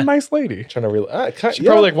she's like a nice lady. Trying to really, She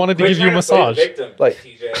probably like wanted to give you a massage. like,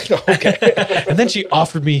 TJ. And then she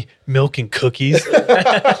offered me milk and cookies.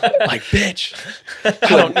 Like, bitch, I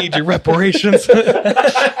don't need your reparations.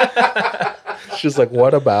 she's like,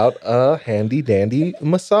 what about a handy dandy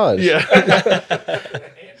massage? Yeah.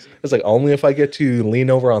 It's like, only if I get to lean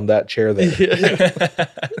over on that chair there.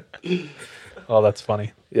 Oh, that's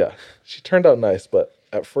funny. Yeah. She turned out nice, but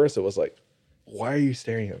at first it was like, why are you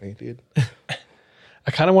staring at me, dude?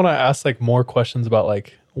 I kind of want to ask like more questions about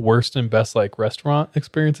like worst and best like restaurant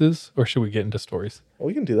experiences, or should we get into stories? Well,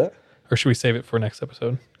 we can do that. Or should we save it for next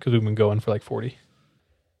episode? Because we've been going for like 40.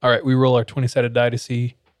 All right, we roll our 20-sided die to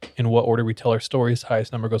see in what order we tell our stories.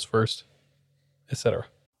 Highest number goes first, etc.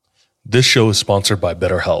 This show is sponsored by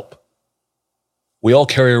BetterHelp. We all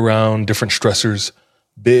carry around different stressors,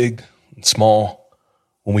 big and small.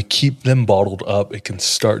 When we keep them bottled up, it can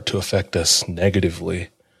start to affect us negatively.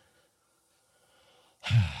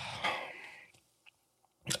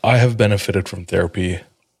 I have benefited from therapy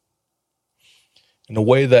in a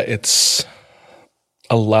way that it's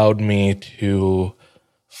allowed me to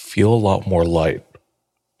feel a lot more lightness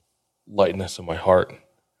in my heart,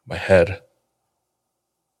 my head,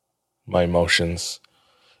 my emotions.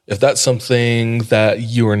 If that's something that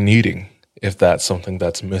you are needing, if that's something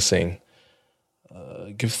that's missing,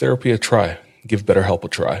 give therapy a try. Give BetterHelp a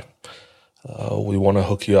try. We want to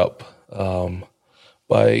hook you up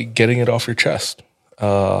by getting it off your chest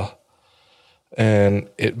and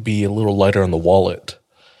it be a little lighter on the wallet.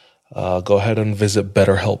 Go ahead and visit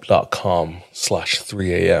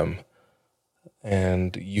betterhelp.com/3am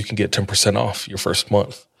and you can get 10% off your first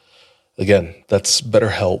month. Again, that's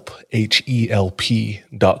BetterHelp,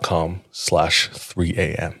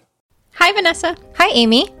 HELP.com/3am. Hi, Vanessa. Hi,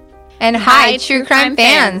 Amy. And Hi, hi, True Crime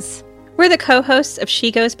fans. We're the co-hosts of She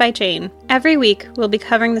Goes by Jane. Every week, we'll be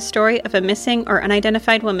covering the story of a missing or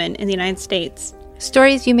unidentified woman in the United States,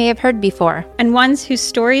 Stories you may have heard before. and ones whose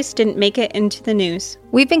stories didn't make it into the news.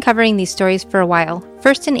 We've been covering these stories for a while,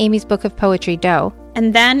 first in Amy's book of poetry, Doe,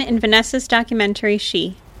 And then in Vanessa's documentary,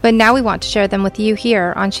 She. but now we want to share them with you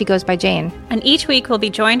here on She Goes by Jane. And each week, we'll be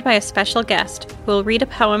joined by a special guest who will read a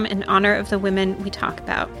poem in honor of the women we talk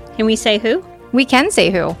about. Can we say who? We can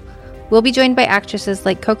say who. We'll be joined by actresses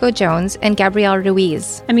like Coco Jones and Gabrielle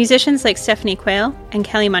Ruiz, And musicians like Stephanie Quayle and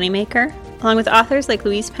Kelly Moneymaker, along with authors like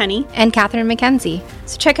Louise Penny. and Catherine McKenzie.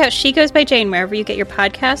 So check out She Goes by Jane wherever you get your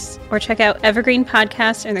podcasts, or check out Evergreen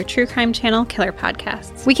Podcasts and their true crime channel, Killer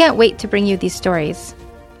Podcasts. We can't wait to bring you these stories.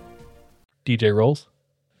 DJ rolls.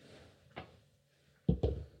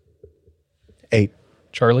 8,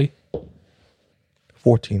 Charlie,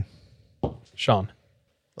 14. Sean.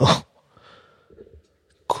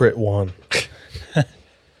 Crit 1.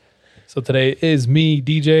 So today is me,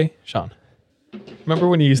 DJ, Sean. Remember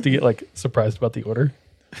when you used to get like surprised about the order?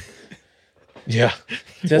 Yeah.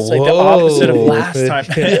 Just like the opposite of Whoa. last time.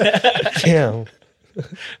 Damn.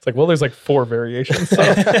 It's like, well, there's like 4 variations. So.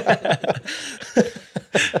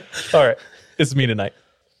 All right. It's me tonight.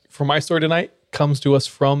 For my story tonight comes to us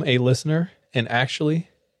from a listener and actually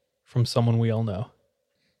from someone we all know.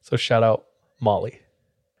 So shout out Molly.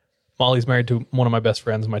 Molly's married to one of my best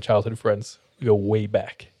friends, my childhood friends. We go way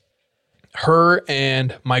back. Her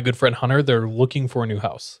and my good friend Hunter, they're looking for a new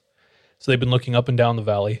house. So they've been looking up and down the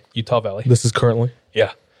valley, Utah Valley. This is currently?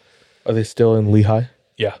 Yeah. Are they still in Lehigh?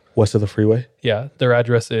 Yeah. West of the freeway? Yeah. Their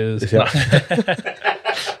address is... Yeah.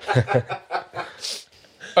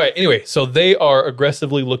 All right. Anyway, so they are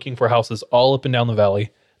aggressively looking for houses all up and down the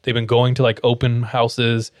valley. They've been going to like open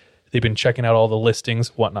houses. They've been checking out all the listings,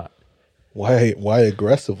 whatnot. Why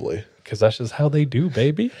aggressively? Because that's just how they do,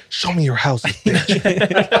 baby. Show me your house,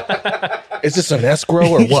 bitch. Is this an escrow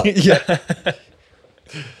or what? Yeah.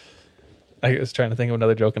 I was trying to think of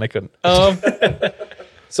another joke and I couldn't.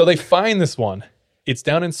 So they find this one. It's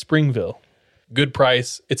down in Springville. Good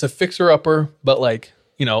price. It's a fixer-upper, but like,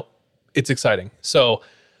 you know, it's exciting. So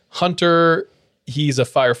Hunter, he's a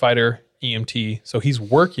firefighter, EMT, so he's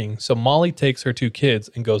working. So Molly takes her 2 kids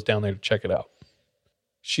and goes down there to check it out.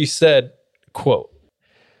 She said, quote,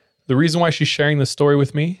 "The reason why she's sharing this story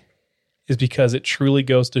with me is because it truly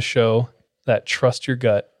goes to show that trust your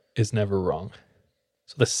gut is never wrong."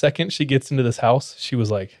 So the second she gets into this house, she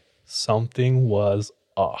was like, something was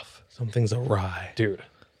off. Something's awry. Dude.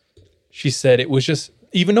 She said it was just,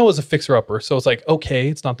 even though it was a fixer-upper, so it's like, okay,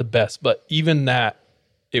 it's not the best, but even that,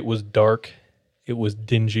 it was dark, it was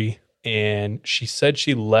dingy, and she said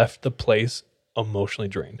she left the place emotionally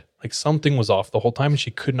drained. Like something was off the whole time and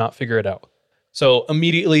she could not figure it out. So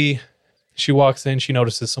immediately she walks in, she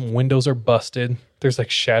notices some windows are busted. There's like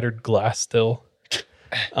shattered glass still.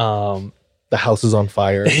 The house is on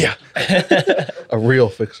fire. Yeah. A real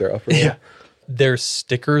fixer-upper. Yeah. There's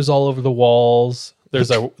stickers all over the walls.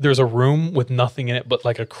 There's a room with nothing in it but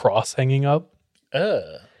like a cross hanging up.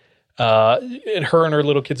 And her and her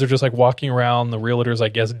little kids are just like walking around. The realtor's, I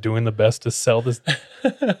guess, doing the best to sell this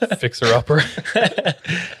fixer-upper.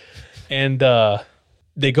 And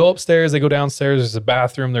they go upstairs, they go downstairs. There's a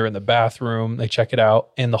bathroom. They're in the bathroom. They check it out.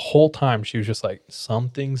 And the whole time she was just like,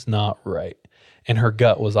 something's not right. And her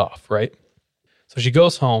gut was off, right? So she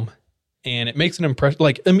goes home and it makes an impression.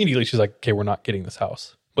 Like immediately she's like, okay, we're not getting this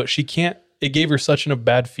house. But she can't. It gave her such a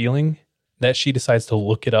bad feeling that she decides to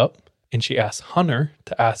look it up. And she asks Hunter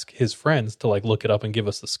to ask his friends to like look it up and give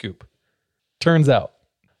us the scoop. Turns out,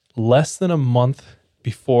 less than a month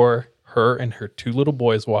before her and her 2 little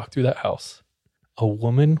boys walked through that house, a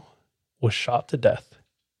woman was shot to death.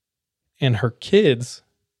 And her kids,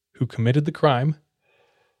 who committed the crime,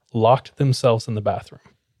 locked themselves in the bathroom.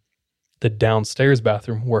 The downstairs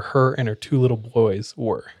bathroom where her and her 2 little boys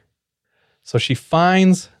were. So she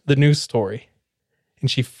finds the news story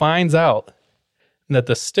and she finds out that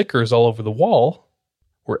the stickers all over the wall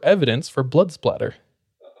were evidence for blood splatter.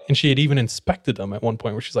 And she had even inspected them at one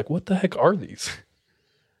point where she's like, what the heck are these?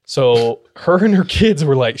 So her and her kids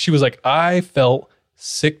were like, she was like, I felt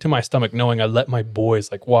sick to my stomach knowing I let my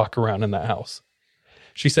boys like walk around in that house.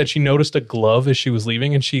 She said she noticed a glove as she was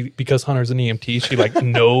leaving, and she, because Hunter's an EMT, she like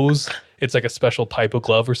knows it's like a special type of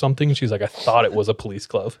glove or something. And she's like, I thought it was a police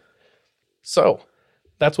glove. So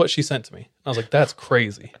that's what she sent to me. I was like, that's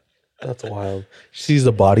crazy. That's wild. She sees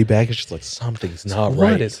the body bag and she's like, something's not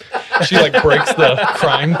right. She like breaks the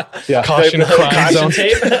crime caution zone.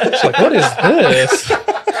 Tape. She's like, what is this?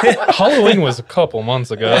 Halloween was a couple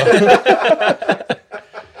months ago.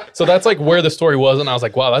 So that's like where the story was. And I was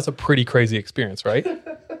like, wow, that's a pretty crazy experience, right?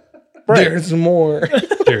 Right. There's more.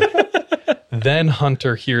 Dude. Then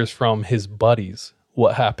Hunter hears from his buddies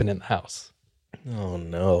what happened in the house. Oh,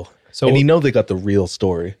 no. So, and you know they got the real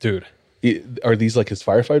story. Dude. Are these like his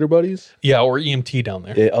firefighter buddies? Yeah, or EMT down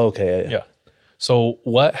there. Okay. Yeah. So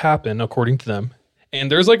what happened, according to them,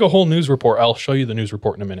 and there's like a whole news report. I'll show you the news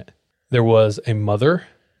report in a minute. There was a mother,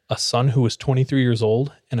 a son who was 23 years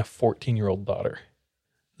old, and a 14-year-old daughter.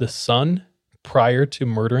 The son, prior to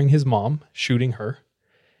murdering his mom, shooting her,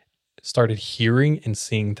 started hearing and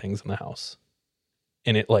seeing things in the house.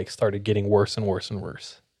 And it like started getting worse and worse and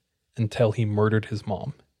worse until he murdered his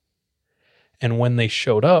mom. And when they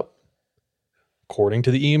showed up, according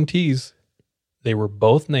to the EMTs, they were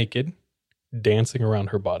both naked, dancing around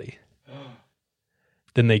her body.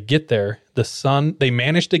 Then they get there. The son, they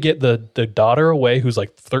managed to get the daughter away, who's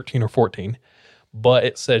like 13 or 14, but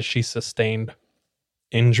it says she sustained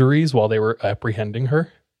injuries while they were apprehending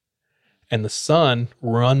her. And the son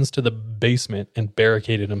runs to the basement and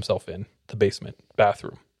barricaded himself in the basement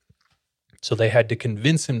bathroom. So they had to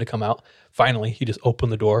convince him to come out. Finally, he just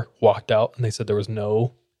opened the door, walked out, and they said there was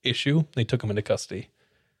no issue. They took him into custody.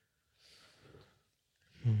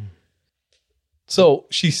 So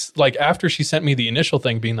she's like, after she sent me the initial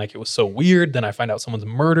thing being like, it was so weird. Then I find out someone's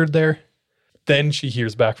murdered there. Then she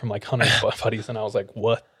hears back from like Hunter's buddies. And I was like,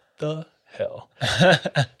 what the hell?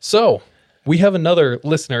 So we have another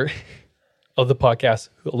listener of the podcast,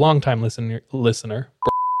 a longtime listener,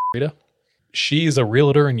 Rita. She's a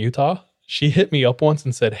realtor in Utah. She hit me up once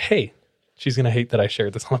and said, hey, she's going to hate that I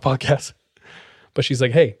shared this on the podcast. But she's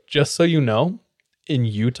like, hey, just so you know, in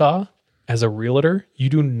Utah, as a realtor, you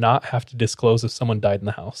do not have to disclose if someone died in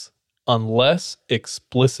the house. unless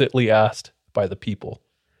explicitly asked by the people.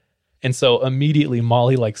 And so immediately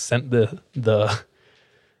Molly like sent the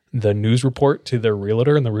news report to their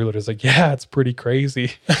realtor, and the realtor's like, yeah, it's pretty crazy.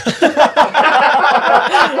 She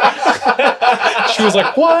was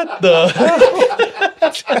like, what the?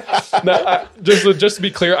 Now, just to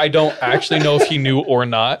be clear, I don't actually know if he knew or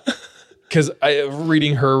not, because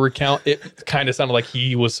reading her recount, it kind of sounded like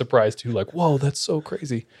he was surprised too, like, whoa, that's so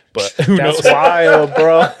crazy. But who knows? That's wild,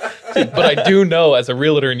 bro. But I do know, as a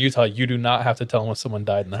realtor in Utah, you do not have to tell them if someone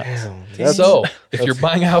died in the house. So if you're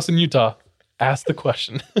buying a house in Utah, ask the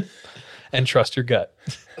question and trust your gut.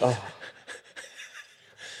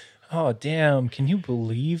 Oh, damn. Can you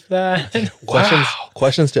believe that?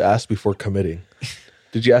 Questions to ask before committing.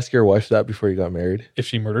 Did you ask your wife that before you got married? If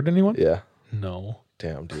she murdered anyone? Yeah. No.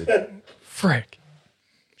 Damn, dude. Frick.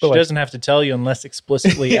 She doesn't have to tell you unless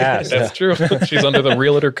explicitly asked. That's true. She's under the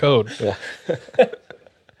realtor code. Yeah.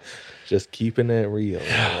 Just keeping it real.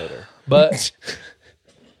 Later. But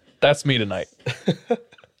that's me tonight.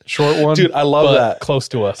 Short one. Dude, I love that. Close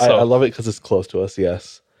to us. I love it because it's close to us,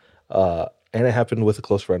 yes. And it happened with a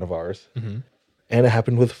close friend of ours. Mm-hmm. And it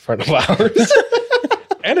happened with a friend of ours.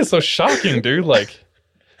 And it's so shocking, dude. Like,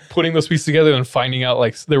 putting those pieces together and finding out,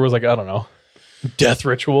 like, there was, like, I don't know, death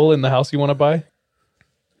ritual in the house you want to buy.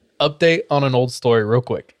 Update on an old story real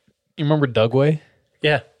quick. You remember Dugway?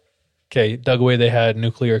 Yeah. Okay, Dugway, they had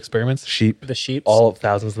nuclear experiments. The sheep. All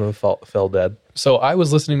thousands of them fell dead. So I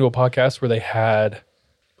was listening to a podcast where they had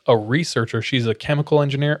a researcher. She's a chemical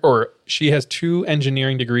engineer, or she has 2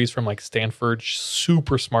 engineering degrees from like Stanford.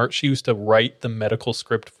 Super smart. She used to write the medical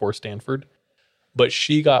script for Stanford, but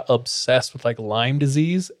she got obsessed with like Lyme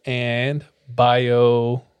disease and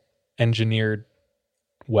bioengineered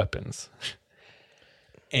weapons.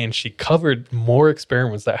 And she covered more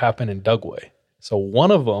experiments that happened in Dugway. So one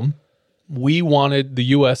of them, we wanted the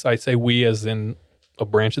U.S., I say we as in a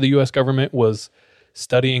branch of the U.S. government, was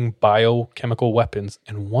studying biochemical weapons,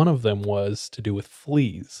 and one of them was to do with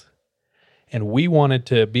fleas. And we wanted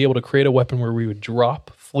to be able to create a weapon where we would drop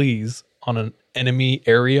fleas on an enemy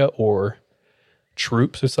area or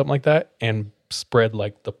troops or something like that and spread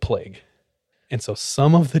like the plague. And so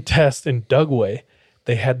some of the tests in Dugway,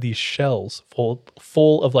 they had these shells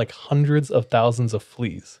full of like hundreds of thousands of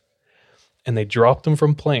fleas. And they dropped them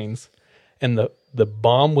from planes, and the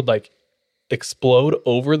bomb would like explode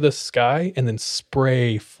over the sky and then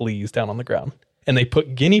spray fleas down on the ground. And they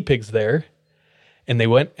put guinea pigs there, and they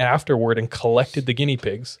went afterward and collected the guinea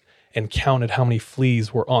pigs and counted how many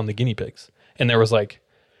fleas were on the guinea pigs. And there was like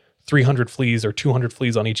 300 fleas or 200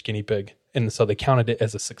 fleas on each guinea pig. And so they counted it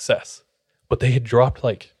as a success. But they had dropped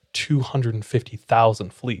like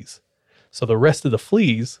 250,000 fleas. So the rest of the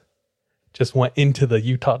fleas just went into the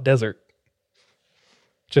Utah desert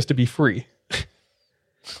just to be free.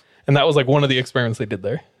 And that was like one of the experiments they did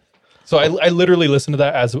there. So I literally listened to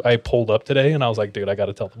that as I pulled up today, and I was like, dude, I got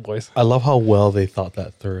to tell the boys. I love how well they thought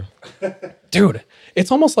that through. Dude,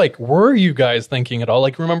 it's almost like, were you guys thinking at all?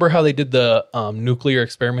 Like, remember how they did the nuclear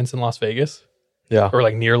experiments in Las Vegas? Yeah. Or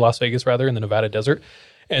like near Las Vegas, rather, in the Nevada desert.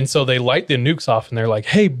 And so they light the nukes off, and they're like,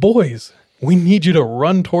 hey, boys, we need you to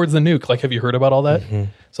run towards the nuke. Like, have you heard about all that? Mm-hmm.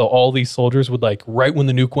 So all these soldiers would, like, right when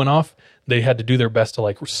the nuke went off, they had to do their best to,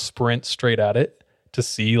 like, sprint straight at it to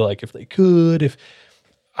see, like, if they could. If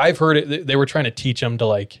I've heard it, they were trying to teach them to,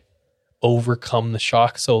 like, overcome the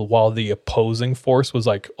shock. So while the opposing force was,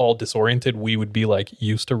 like, all disoriented, we would be, like,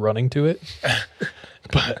 used to running to it.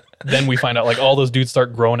 But then we find out, like, all those dudes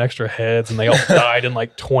start growing extra heads, and they all died in,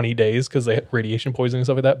 like, 20 days because they had radiation poisoning and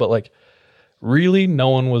stuff like that. But, like, really, no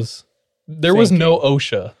one was... There was no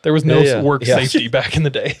OSHA. There was no work safety back in the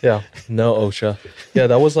day. Yeah, no OSHA. Yeah,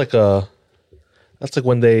 that was like that's like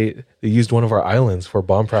when they used one of our islands for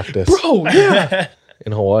bomb practice. Bro, yeah.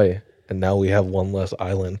 In Hawaii. And now we have one less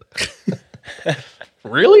island.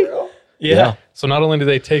 Really? Yeah. So not only did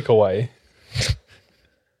they take Hawaii,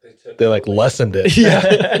 they like lessened it.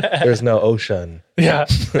 Yeah. There's no ocean. Yeah.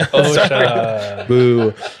 OSHA.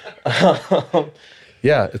 Boo.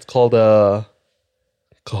 Yeah, it's called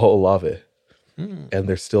Kaho'olawe. And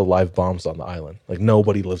there's still live bombs on the island. Like,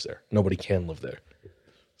 nobody lives there. Nobody can live there.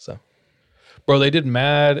 So, bro, they did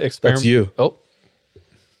mad experiments. that's you. Oh,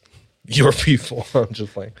 Your people. I'm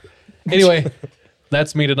just playing. anyway,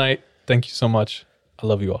 that's me tonight. Thank you so much. I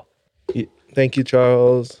love you all. Thank you,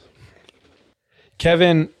 Charles.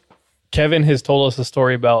 Kevin has told us a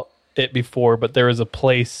story about it before, but there was a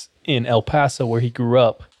place in El Paso where he grew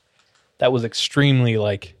up that was extremely,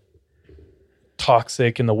 like,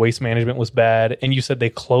 toxic, and the waste management was bad. And you said they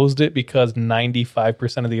closed it because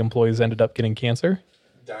 95% of the employees ended up getting cancer?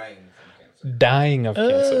 Dying of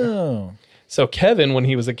cancer. Oh. So Kevin, when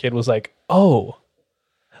he was a kid, was like, "Oh,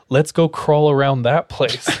 let's go crawl around that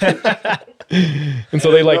place." And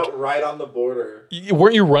so they like right on the border.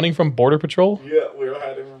 Weren't you running from Border Patrol? Yeah, we were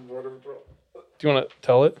hiding from Border Patrol. Do you want to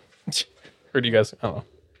tell it, or do you guys? I don't know.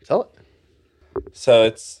 Tell it. So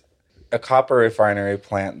it's a copper refinery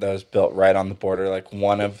plant that was built right on the border. Like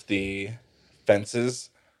one of the fences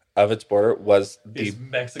of its border was the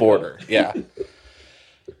border. Yeah.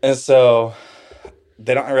 And so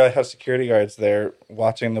they don't really have security guards there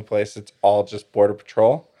watching the place. It's all just Border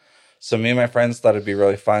Patrol. So me and my friends thought it'd be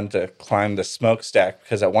really fun to climb the smokestack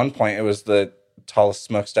because at one point it was the tallest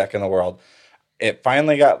smokestack in the world. It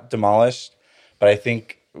finally got demolished, but I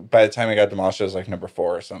think by the time it got demolished, it was like number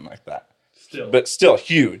 4 or something like that. But still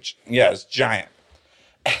huge. Yeah, it's giant.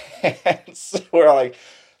 And so we're like,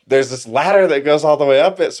 there's this ladder that goes all the way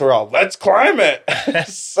up it. So we're all, let's climb it.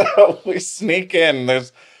 So we sneak in.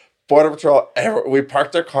 There's Border Patrol. We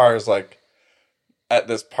parked our cars like at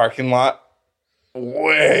this parking lot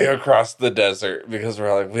way across the desert because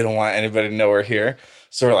we're like, we don't want anybody to know we're here.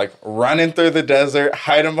 So we're like running through the desert,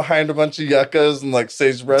 hiding behind a bunch of yuccas and like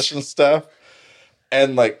sagebrush and stuff.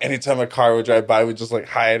 And like anytime a car would drive by, we'd just like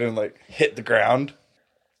hide and like hit the ground.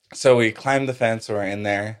 So we climbed the fence. We're in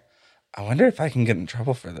there. I wonder if I can get in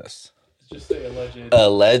trouble for this. Just say alleged.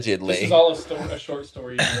 Allegedly. This is all a short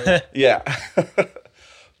story. Right? Yeah.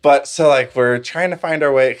 But so like we're trying to find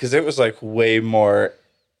our way because it was like way more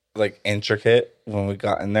like intricate when we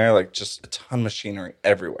got in there, like just a ton of machinery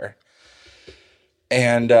everywhere.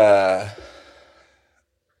 And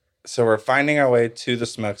so we're finding our way to the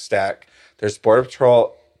smokestack. There's Border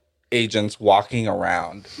Patrol agents walking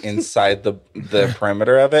around inside the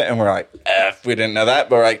perimeter of it. And we're like, F, we didn't know that.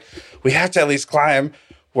 But we're like, we have to at least climb.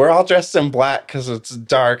 We're all dressed in black because it's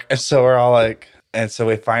dark. And so we're all like, and so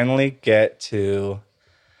we finally get to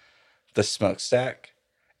the smokestack.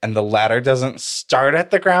 And the ladder doesn't start at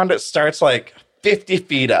the ground. It starts like 50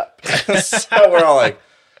 feet up. So we're all like,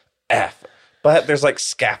 F. But there's like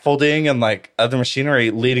scaffolding and like other machinery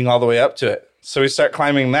leading all the way up to it. So we start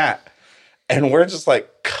climbing that. And we're just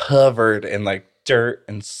like covered in like dirt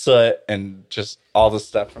and soot and just all the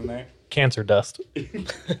stuff from there. Cancer dust.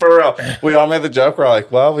 For real. We all made the joke. We're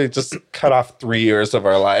like, well, we just cut off 3 years of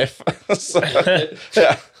our life. So,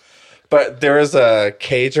 yeah. But there was a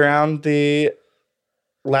cage around the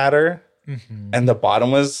ladder and the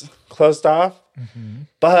bottom was closed off.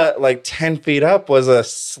 But like 10 feet up was a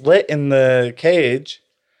slit in the cage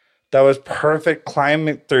that was perfect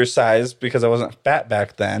climbing through size because I wasn't fat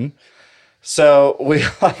back then. So we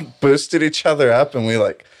like boosted each other up and we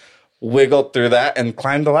like wiggled through that and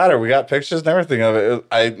climbed the ladder. We got pictures and everything of it.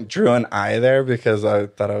 I drew an eye there because I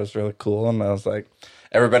thought I was really cool. And I was like,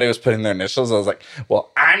 everybody was putting their initials. I was like, well,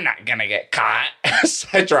 I'm not going to get caught. So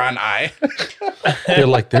I draw an eye. They're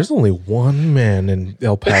like, there's only one man in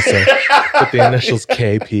El Paso with the initials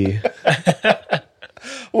KP.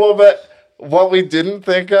 Well, but what we didn't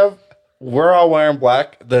think of, we're all wearing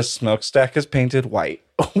black. The smokestack is painted white.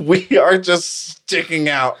 We are just sticking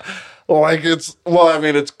out like it's, well, I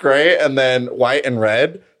mean, it's gray and then white and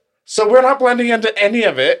red. So we're not blending into any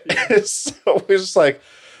of it. So we're just like,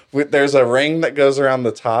 there's a ring that goes around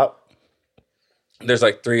the top. There's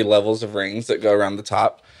like 3 levels of rings that go around the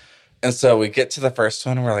top. And so we get to the first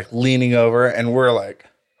one and we're like leaning over and we're like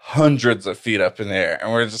hundreds of feet up in the air.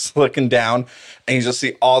 And we're just looking down and you just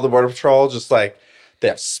see all the Border Patrol just like, they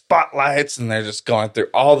have spotlights and they're just going through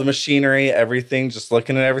all the machinery, everything, just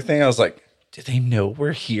looking at everything. I was like, do they know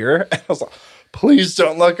we're here? And I was like, please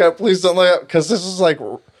don't look up. Please don't look up. Because this was like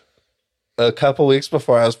a couple weeks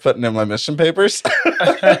before I was putting in my mission papers. So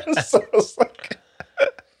I was like,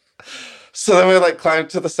 so then we like climbed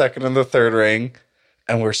to the second and the third ring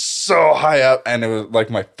and we're so high up and it was like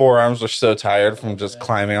my forearms were so tired from just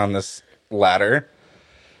climbing on this ladder.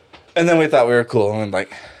 And then we thought we were cool and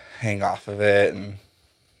like hang off of it and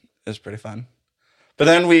it was pretty fun. But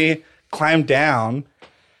then we climbed down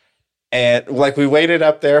and like we waited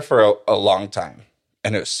up there for a long time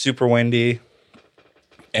and it was super windy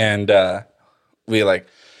and we like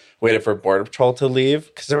waited for Border Patrol to leave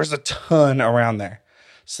because there was a ton around there.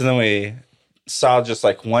 So then we saw just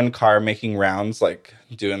like one car making rounds, like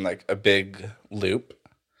doing like a big loop.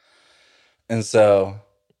 And so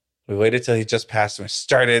we waited till he just passed and we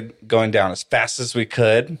started going down as fast as we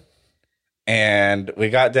could. And we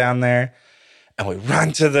got down there and we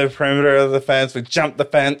run to the perimeter of the fence. We jumped the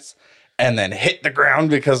fence and then hit the ground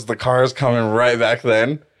because the car is coming right back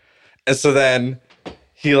then. And so then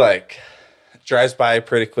he like drives by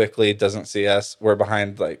pretty quickly, doesn't see us. We're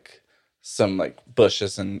behind like some like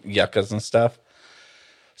bushes and yuccas and stuff.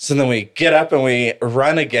 So then we get up and we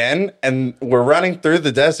run again, and we're running through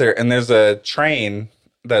the desert, and there's a train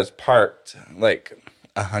that's parked like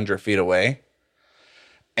 100 feet away.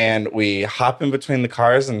 And we hop in between the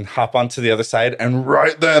cars and hop onto the other side. And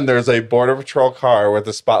right then there's a Border Patrol car with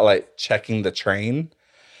a spotlight checking the train.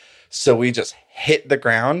 So we just hit the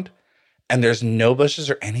ground, and there's no bushes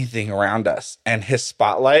or anything around us. And his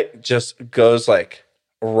spotlight just goes like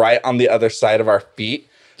right on the other side of our feet.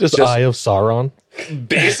 Just Eye of Sauron.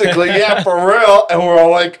 Basically, yeah, for real. And we're all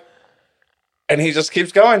like, and he just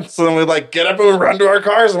keeps going. So then we like get up and we run to our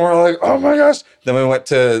cars, and we're like, oh my gosh. Then we went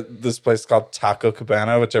to this place called Taco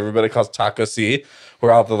Cabana, which everybody calls Taco C,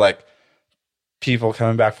 where all the like people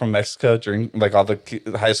coming back from Mexico drink, like all the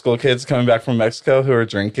high school kids coming back from Mexico who are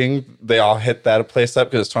drinking. They all hit that place up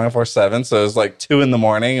because it's 24/7. So it was like 2 a.m,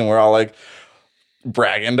 and we're all like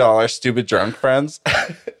bragging to all our stupid drunk friends.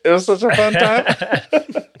 It was such a fun time.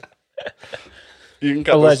 You can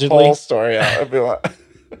cut this whole story out if you want.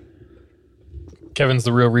 Kevin's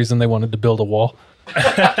the real reason they wanted to build a wall.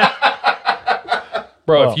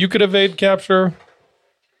 Bro, if you could evade capture,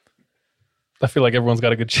 I feel like everyone's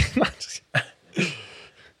got a good chance.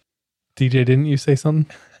 DJ, didn't you say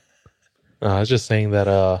something? I was just saying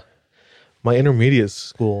that my intermediate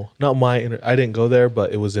school, I didn't go there,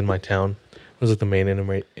 but it was in my town. It was like the main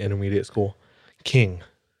intermediate school. King.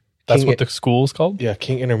 That's what the school is called? Yeah,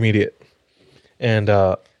 King Intermediate. And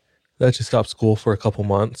that just stopped school for a couple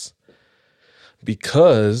months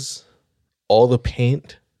because all the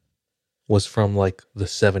paint was from like the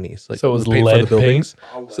 70s. Like, so it was the paint lead for the buildings.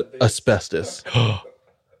 paint? So, asbestos.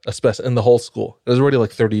 Asbestos in the whole school. It was already like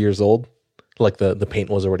 30 years old. Like the paint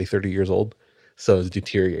was already 30 years old. So it was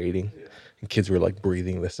deteriorating. And kids were like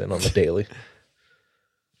breathing this in on the daily.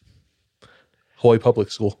 Hawaii Public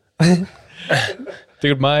School.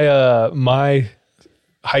 Dude, my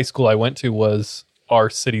high school I went to was our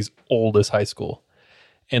city's oldest high school.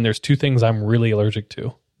 And there's two things I'm really allergic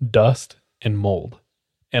to: dust and mold.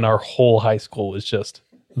 And our whole high school was just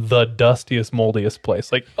the dustiest, moldiest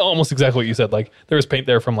place. Like almost exactly what you said. Like there was paint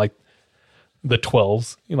there from like the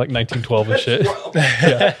 12s, like 1912 and shit.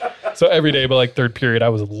 Yeah. So every day, but like third period, I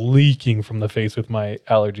was leaking from the face with my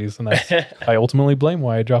allergies. And I ultimately blame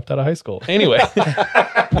why I dropped out of high school. Anyway.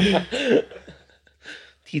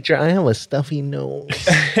 Teacher, I have a stuffy nose.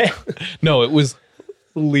 No, it was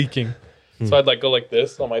leaking. So I'd like go like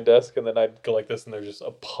this on my desk, and then I'd go like this, and there's just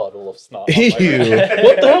a puddle of snot. On my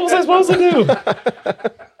what the hell was I supposed to do?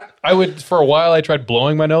 For a while, I tried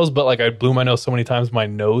blowing my nose, but like I blew my nose so many times, my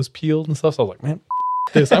nose peeled and stuff. So I was like, man,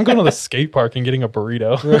 this. I'm going to the skate park and getting a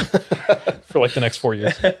burrito for like the next 4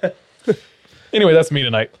 years. Anyway, that's me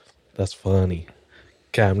tonight. That's funny.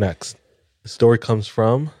 Okay, I'm next. The story comes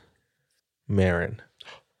from Marin.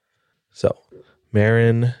 So,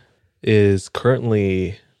 Marin is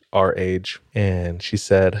currently our age, and she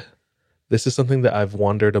said, this is something that I've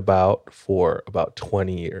wondered about for about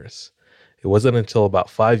 20 years. It wasn't until about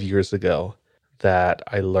 5 years ago that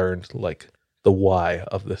I learned like the why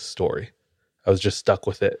of this story. I was just stuck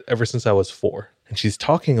with it ever since I was 4. And she's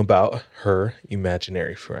talking about her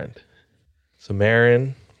imaginary friend. So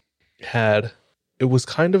Marin it was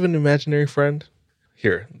kind of an imaginary friend.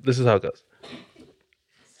 Here, this is how it goes.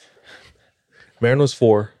 Marin was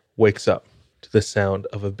 4, wakes up to the sound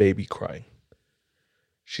of a baby crying.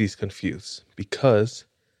 She's confused because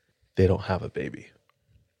they don't have a baby.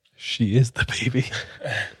 She is the baby.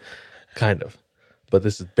 Kind of. But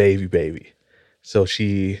this is baby. So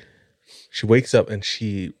she wakes up and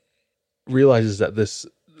she realizes that this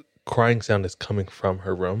crying sound is coming from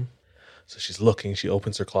her room. So she's looking, she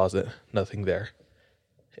opens her closet, nothing there.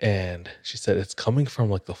 And she said it's coming from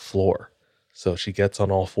like the floor. So she gets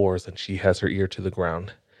on all fours and she has her ear to the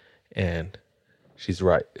ground. And she's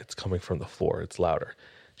right. It's coming from the floor. It's louder.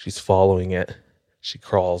 She's following it. She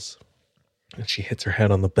crawls and she hits her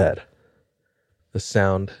head on the bed. The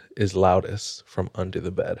sound is loudest from under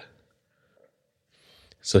the bed.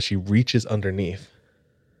 So she reaches underneath.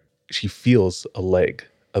 She feels a leg,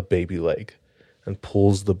 a baby leg, and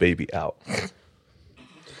pulls the baby out.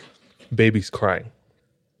 Baby's crying.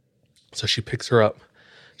 So she picks her up.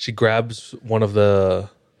 She grabs one of the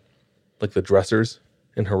dressers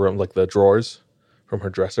in her room, like the drawers from her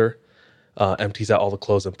dresser, empties out all the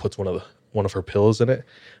clothes and puts one of her pillows in it,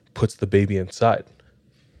 puts the baby inside,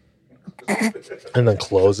 and then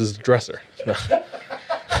closes the dresser.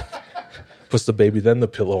 Puts the baby, then the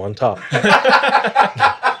pillow on top.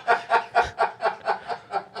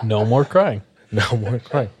 No more crying. No more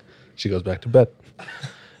crying. She goes back to bed.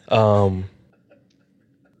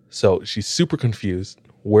 So she's super confused.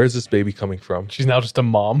 Where's this baby coming from? She's now just a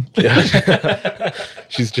mom. Yeah.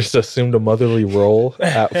 She's just assumed a motherly role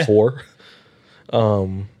at 4.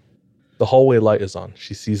 The hallway light is on.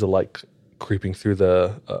 She sees a light creeping through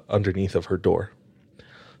the underneath of her door.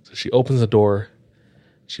 So she opens the door.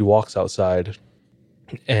 She walks outside,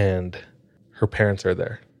 and her parents are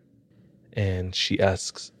there. And she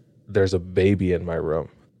asks, "There's a baby in my room."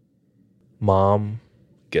 Mom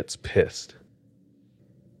gets pissed.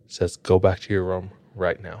 Says, "Go back to your room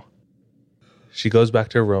right now." She goes back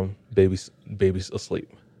to her room. Baby's asleep.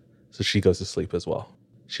 So she goes to sleep as well.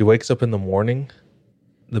 She wakes up in the morning.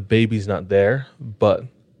 The baby's not there, but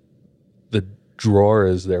the drawer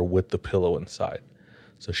is there with the pillow inside.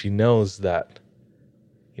 So she knows that,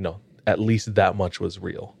 at least that much was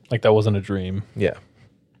real. Like that wasn't a dream. Yeah.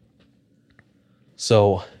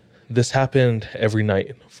 So this happened every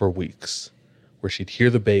night for weeks, where she'd hear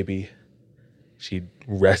the baby, she'd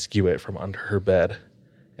rescue it from under her bed,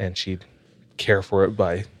 and she'd care for it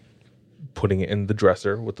by putting it in the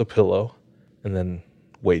dresser with the pillow, and then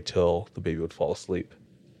wait till the baby would fall asleep.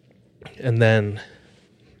 And then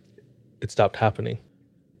it stopped happening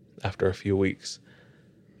after a few weeks.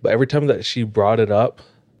 But every time that she brought it up,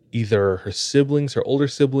 either her siblings, her older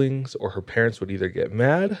siblings, or her parents would either get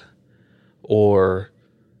mad, or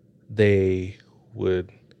they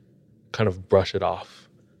would kind of brush it off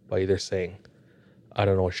by either saying, "I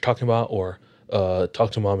don't know what you're talking about," or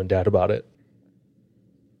 "Talk to mom and dad about it."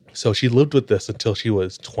 So she lived with this until she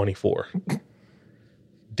was 24.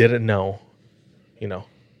 Didn't know,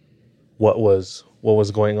 what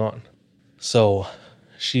was going on. So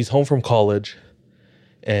she's home from college,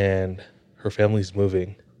 and her family's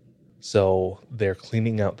moving. So they're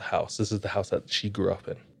cleaning out the house. This is the house that she grew up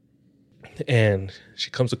in. And she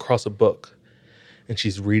comes across a book, and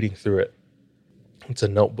she's reading through it. It's a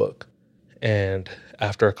notebook. And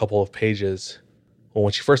after a couple of pages,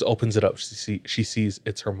 when she first opens it up, she sees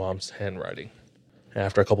it's her mom's handwriting. And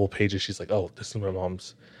after a couple of pages, she's like, "Oh, this is my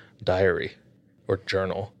mom's diary or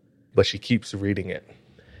journal." But she keeps reading it.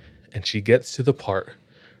 And she gets to the part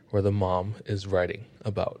where the mom is writing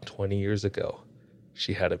about 20 years ago.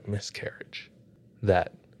 She had a miscarriage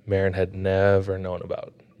that Maren had never known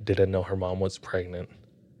about. Didn't know her mom was pregnant,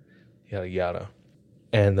 yada, yada.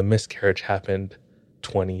 And the miscarriage happened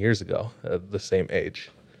 20 years ago, at the same age,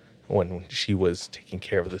 when she was taking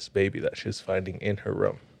care of this baby that she was finding in her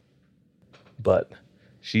room. But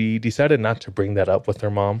she decided not to bring that up with her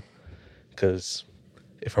mom, because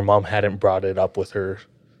if her mom hadn't brought it up with her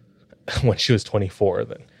when she was 24,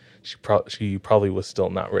 then she probably was still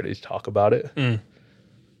not ready to talk about it.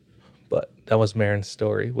 But that was Maren's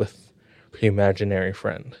story with her imaginary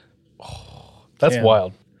friend. Oh, that's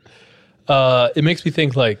wild. It makes me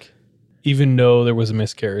think, like, even though there was a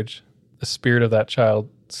miscarriage, the spirit of that child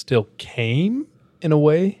still came in a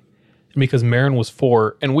way. And because Maren was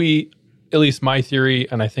 4, and we, at least my theory,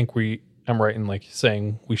 and I think I'm right in like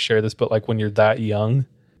saying we share this, but like when you're that young,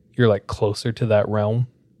 you're like closer to that realm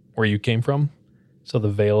where you came from. So the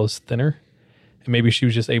veil is thinner. And maybe she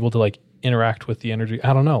was just able to like interact with the energy.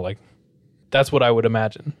 I don't know. Like that's what I would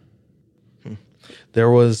imagine. I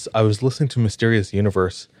was listening to Mysterious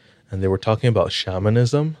Universe, and they were talking about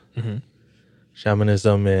shamanism. Mm-hmm.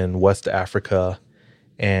 Shamanism in West Africa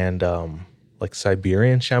and like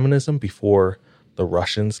Siberian shamanism before the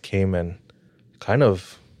Russians came and kind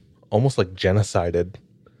of almost like genocided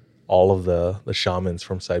all of the shamans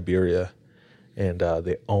from Siberia. And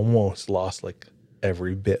they almost lost like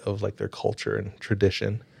every bit of like their culture and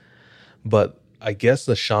tradition. But I guess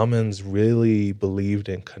the shamans really believed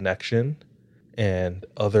in connection and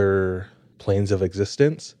other planes of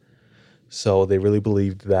existence. So they really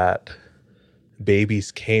believed that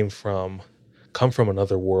babies come from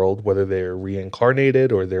another world, whether they're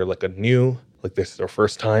reincarnated or they're like like this is their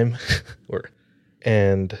first time.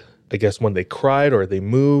 And I guess when they cried or they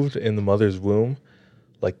moved in the mother's womb,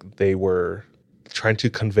 like they were trying to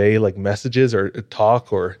convey like messages or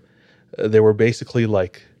talk, or they were basically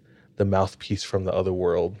like the mouthpiece from the other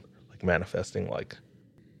world, like manifesting like,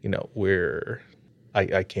 where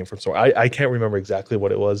I came from. So I can't remember exactly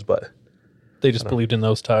what it was, but they just believed in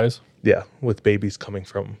those ties. Yeah, with babies coming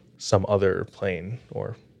from some other plane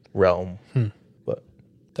or realm. But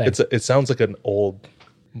it sounds like an old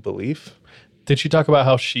belief. Did she talk about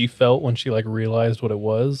how she felt when she like realized what it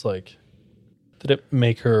was? Like, did it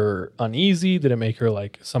make her uneasy? Did it make her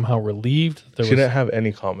like somehow relieved? She didn't have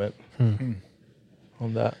any comment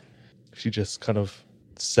on that. She just kind of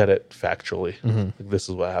said it factually. Like, this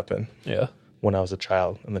is what happened. Yeah. When I was a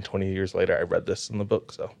child, and then 20 years later, I read this in the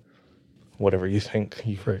book. So, whatever you think,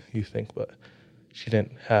 you think. But she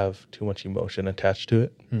didn't have too much emotion attached to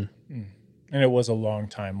it. And it was a long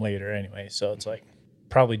time later, anyway. So it's like,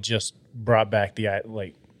 probably just brought back the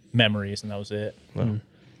like memories, and that was it. And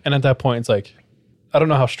at that point, it's like, I don't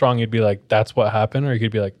know how strong you'd be like, that's what happened, or you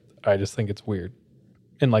could be like, I just think it's weird,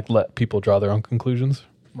 and like let people draw their own conclusions,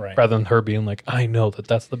 Right. rather than her being like, I know that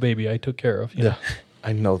that's the baby I took care of. You know?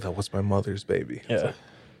 I know that was my mother's baby. Yeah.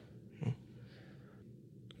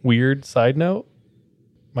 Weird side note,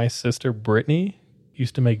 my sister Brittany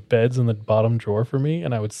used to make beds in the bottom drawer for me,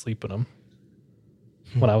 and I would sleep in them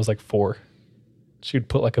when I was like 4. She'd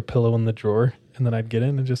put like a pillow in the drawer, and then I'd get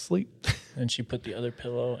in and just sleep. And she put the other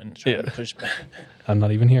pillow and tried to push back. I'm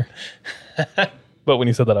not even here. But when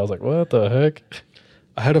you said that, I was like, what the heck?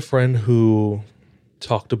 I had a friend who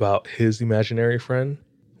talked about his imaginary friend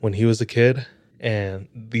when he was a kid, and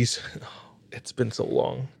it's been so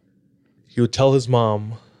long. He would tell his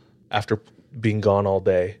mom after being gone all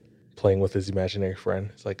day playing with his imaginary friend.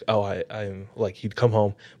 It's like, oh, I'm like, he'd come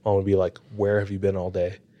home. Mom would be like, where have you been all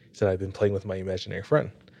day? He said, I've been playing with my imaginary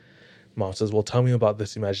friend. Mom says, well, tell me about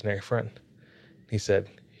this imaginary friend. He said,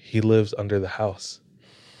 he lives under the house.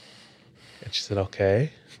 And she said,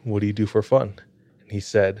 okay, what do you do for fun? And he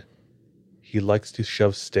said, he likes to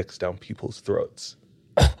shove sticks down people's throats.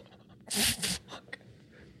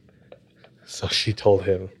 So she told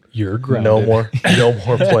him, you're grounded. No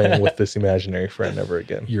more playing with this imaginary friend ever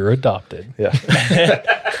again. You're adopted. Yeah.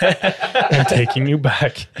 I'm taking you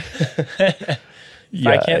back. If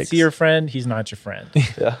I can't see your friend, he's not your friend.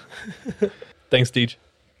 Yeah. Thanks, Deej.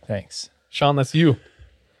 Thanks. Sean, that's you.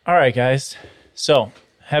 All right, guys. So,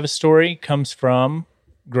 have a story comes from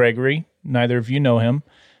Gregory. Neither of you know him,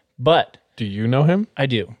 but do you know him? I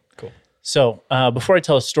do. Cool. So, before I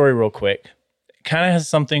tell a story real quick, it kind of has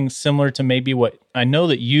something similar to maybe what I know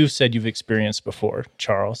that you've said you've experienced before,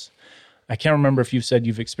 Charles. I can't remember if you've said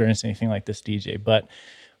you've experienced anything like this, DJ, but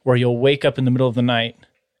where you'll wake up in the middle of the night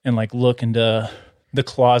and like look into the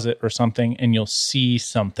closet or something and you'll see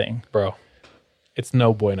something. Bro, it's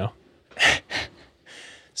no bueno.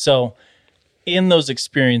 So, in those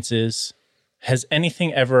experiences, has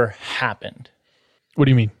anything ever happened? What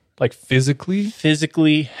do you mean? Like physically?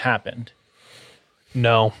 Physically happened.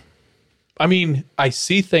 No. I mean, I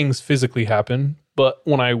see things physically happen, but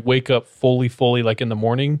when I wake up fully, like in the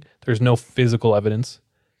morning, there's no physical evidence.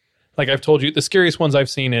 Like I've told you, the scariest ones I've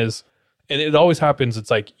seen is, and it always happens, it's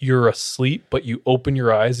like you're asleep, but you open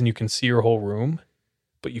your eyes and you can see your whole room,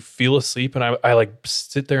 but you feel asleep. And I like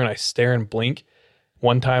sit there and I stare and blink.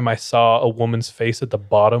 One time I saw a woman's face at the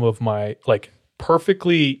bottom of my, like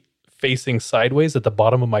perfectly facing sideways at the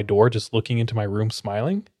bottom of my door, just looking into my room,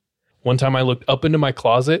 smiling. One time I looked up into my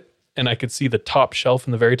closet and I could see the top shelf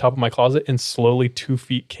in the very top of my closet, and slowly 2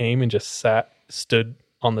 feet came and just stood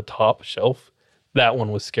on the top shelf. That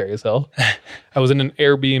one was scary as hell. I was in an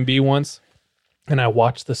Airbnb once and I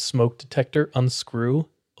watched the smoke detector unscrew,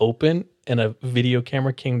 open, and a video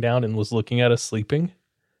camera came down and was looking at us sleeping.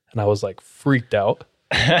 And I was like freaked out.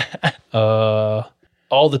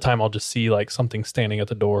 All the time I'll just see like something standing at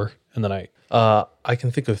the door in the night. I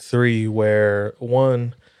can think of 3 where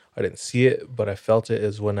one, I didn't see it, but I felt it,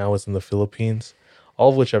 is when I was in the Philippines, all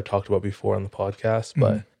of which I've talked about before on the podcast.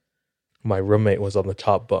 But my roommate was on the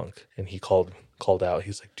top bunk and he called out.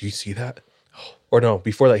 He's like, do you see that? Or no,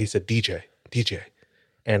 before that he said, DJ.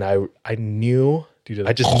 And I knew,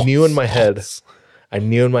 I just knew in my head,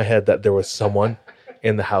 that there was someone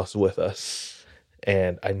in the house with us.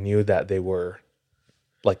 And I knew that they were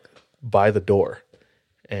like by the door.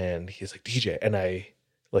 And he's like, DJ. And I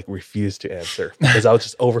like refused to answer because I was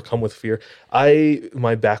just overcome with fear.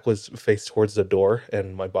 My back was faced towards the door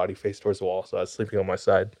and my body faced towards the wall. So I was sleeping on my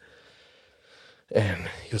side. And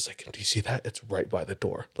he was like, do you see that? It's right by the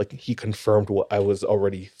door. Like he confirmed what I was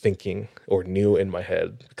already thinking or knew in my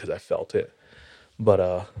head because I felt it.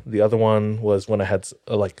 But the other one was when I had,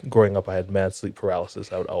 like growing up, I had mad sleep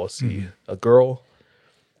paralysis. I would always see a girl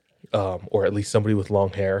or at least somebody with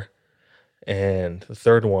long hair. And the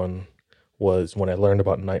third one was when I learned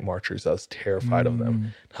about night marchers. I was terrified of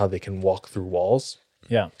them, how they can walk through walls.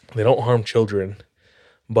 Yeah. They don't harm children,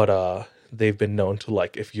 but they've been known to,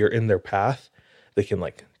 like, if you're in their path, they can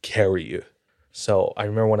like carry you. So I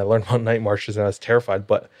remember when I learned about night marchers and I was terrified,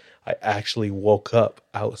 but I actually woke up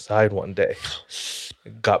outside one day,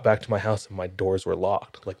 got back to my house and my doors were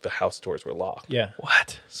locked. Like the house doors were locked. Yeah.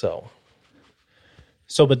 What? So,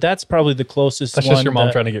 but that's probably the closest That's one. just your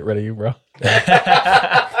mom trying to get rid of you, bro.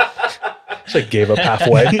 She like gave up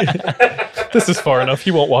halfway. This is far enough.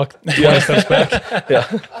 He won't walk 20 steps back.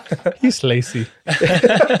 Yeah. He's lazy.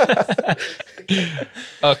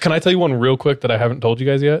 Can I tell you one real quick that I haven't told you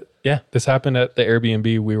guys yet? Yeah. This happened at the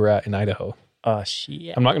Airbnb we were at in Idaho.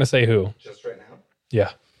 Shit. I'm not going to say who. Just right now.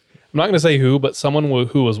 Yeah. I'm not going to say who, but someone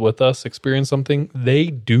who was with us experienced something. They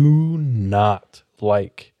do not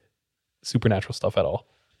like supernatural stuff at all.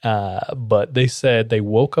 But they said they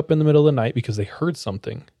woke up in the middle of the night because they heard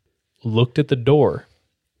something, looked at the door,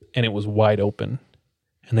 and it was wide open.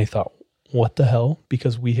 And they thought, what the hell?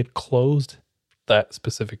 Because we had closed that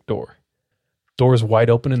specific door. Door's wide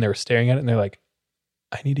open, and they were staring at it, and they're like,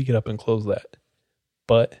 I need to get up and close that.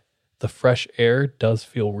 But the fresh air does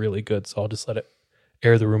feel really good, so I'll just let it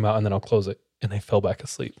air the room out, and then I'll close it. And they fell back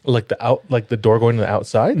asleep. Like the door going to the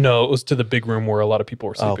outside? No, it was to the big room where a lot of people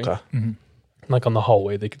were sleeping. Oh, okay. Like on the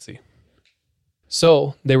hallway, they could see.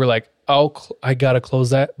 So they were like, I got to close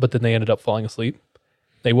that. But then they ended up falling asleep.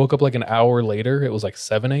 They woke up like an hour later. It was like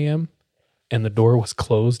 7 a.m. and the door was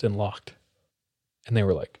closed and locked. And they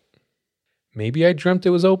were like, maybe I dreamt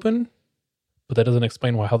it was open, but that doesn't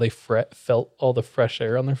explain how they felt all the fresh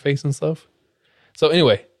air on their face and stuff. So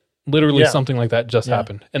anyway, literally something like that just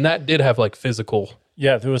happened. And that did have like physical.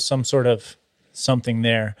 Yeah, there was some sort of something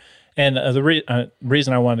there. And the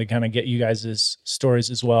reason I wanted to kind of get you guys' stories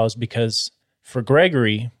as well is because for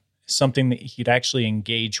Gregory, something that he'd actually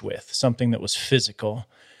engage with, something that was physical.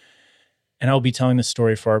 And I'll be telling the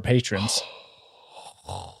story for our patrons.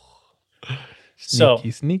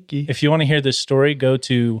 Sneaky. If you want to hear this story, go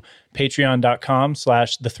to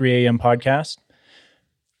patreon.com/the3am podcast.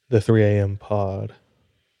 The 3 a.m. pod.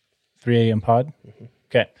 3 a.m. pod? Mm-hmm.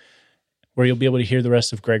 Okay. Where you'll be able to hear the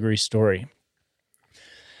rest of Gregory's story.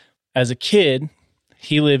 As a kid,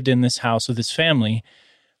 he lived in this house with his family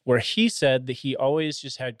where he said that he always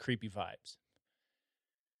just had creepy vibes.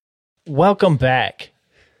 Welcome back.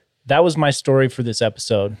 That was my story for this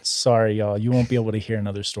episode. Sorry, y'all. You won't be able to hear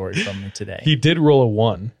another story from me today. He did roll a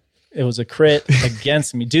 1. It was a crit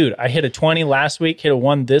against me. Dude, I hit a 20 last week, hit a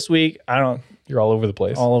 1 this week. You're all over the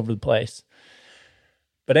place. All over the place.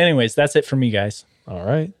 But anyways, that's it for me, guys. All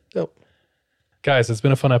right. Yep. Guys, it's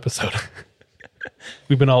been a fun episode.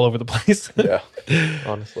 We've been all over the place. Yeah,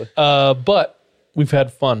 honestly. But we've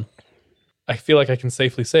had fun. I feel like I can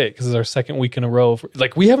safely say it because it's our second week in a row.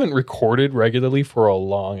 We haven't recorded regularly for a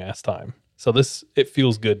long ass time. So it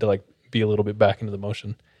feels good to like be a little bit back into the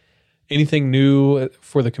motion. Anything new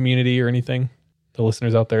for the community or anything? The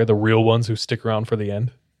listeners out there, the real ones who stick around for the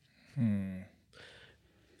end?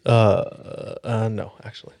 No,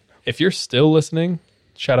 actually. No. If you're still listening,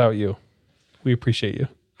 shout out you. We appreciate you.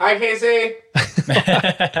 Hi, Casey.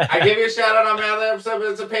 I give you a shout out on my other episode.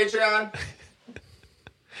 It's a Patreon.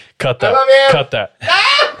 Cut that. I love you. Cut that.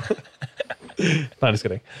 No, just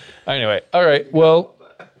kidding. Anyway, all right. Well,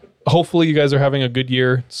 hopefully you guys are having a good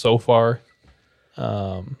year so far.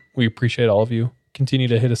 We appreciate all of you. Continue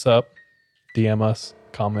to hit us up, DM us,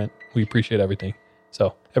 comment. We appreciate everything.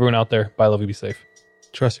 So everyone out there, bye, love you, be safe.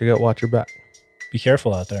 Trust your gut, watch your back. Be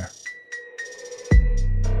careful out there.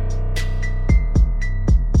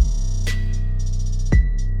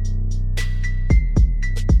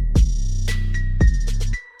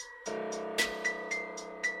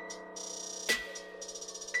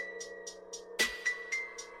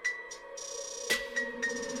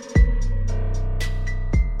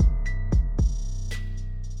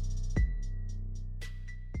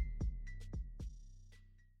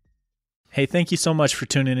 Hey, thank you so much for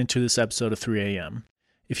tuning into this episode of 3 a.m.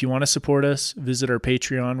 If you want to support us, visit our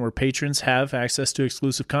Patreon where patrons have access to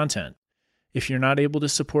exclusive content. If you're not able to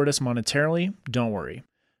support us monetarily, don't worry.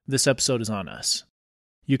 This episode is on us.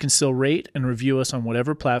 You can still rate and review us on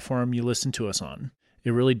whatever platform you listen to us on.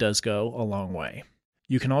 It really does go a long way.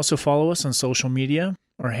 You can also follow us on social media.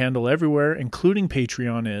 Our handle everywhere, including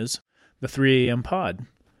Patreon, is the 3 a.m. pod.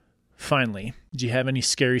 Finally, do you have any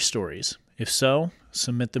scary stories? If so,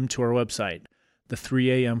 submit them to our website,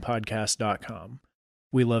 the3ampodcast.com.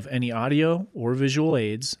 We love any audio or visual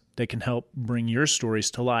aids that can help bring your stories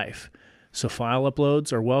to life. So file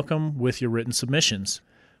uploads are welcome with your written submissions.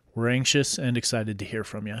 We're anxious and excited to hear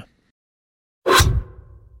from you.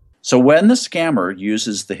 So when the scammer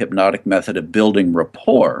uses the hypnotic method of building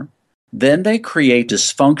rapport, then they create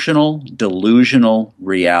dysfunctional, delusional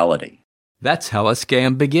reality. That's how a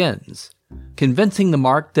scam begins. Convincing the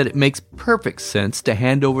mark that it makes perfect sense to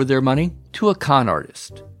hand over their money to a con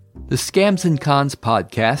artist. The Scams and Cons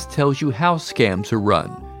podcast tells you how scams are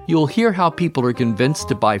run. You'll hear how people are convinced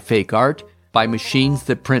to buy fake art, buy machines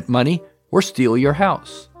that print money, or steal your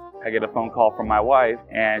house. I get a phone call from my wife,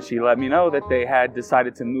 and she let me know that they had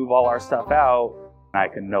decided to move all our stuff out. I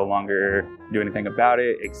could no longer do anything about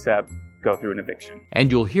it except go through an eviction. And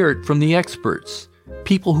you'll hear it from the experts.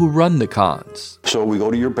 People who run the cons. So we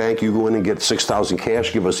go to your bank, you go in and get $6,000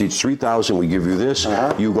 cash, give us each $3,000, we give you this.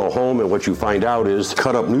 You go home and what you find out is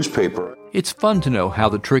cut up newspaper. It's fun to know how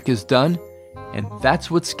the trick is done And that's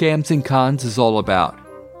what Scams and Cons is all about.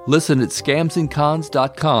 Listen at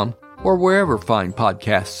scamsandcons.com or wherever fine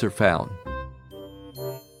podcasts are found.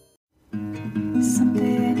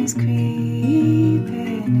 Something is creeping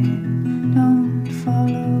in, don't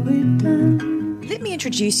follow it down. Let me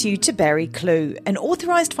introduce you to Barry Clew, an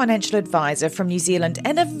authorised financial advisor from New Zealand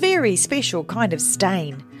and a very special kind of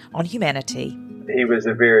stain on humanity. He was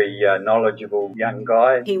a very knowledgeable young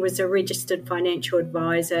guy. He was a registered financial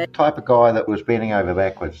advisor. Type of guy that was bending over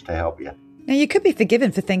backwards to help you. Now, you could be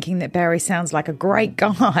forgiven for thinking that Barry sounds like a great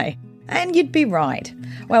guy. And you'd be right.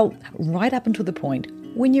 Well, right up until the point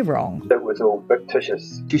when you're wrong. It was all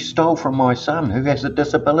fictitious. You stole from my son who has a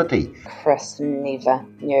disability. Chris never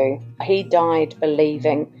knew. He died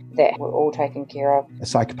believing that we're all taken care of. A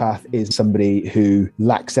psychopath is somebody who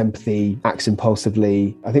lacks empathy, acts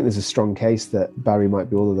impulsively. I think there's a strong case that Barry might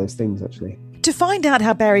be all of those things, actually. To find out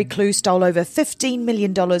how Barry Clew stole over $15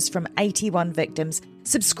 million from 81 victims,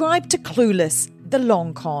 subscribe to Clueless, The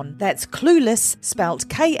Long Con. That's Clueless, spelt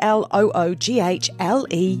Klooghless.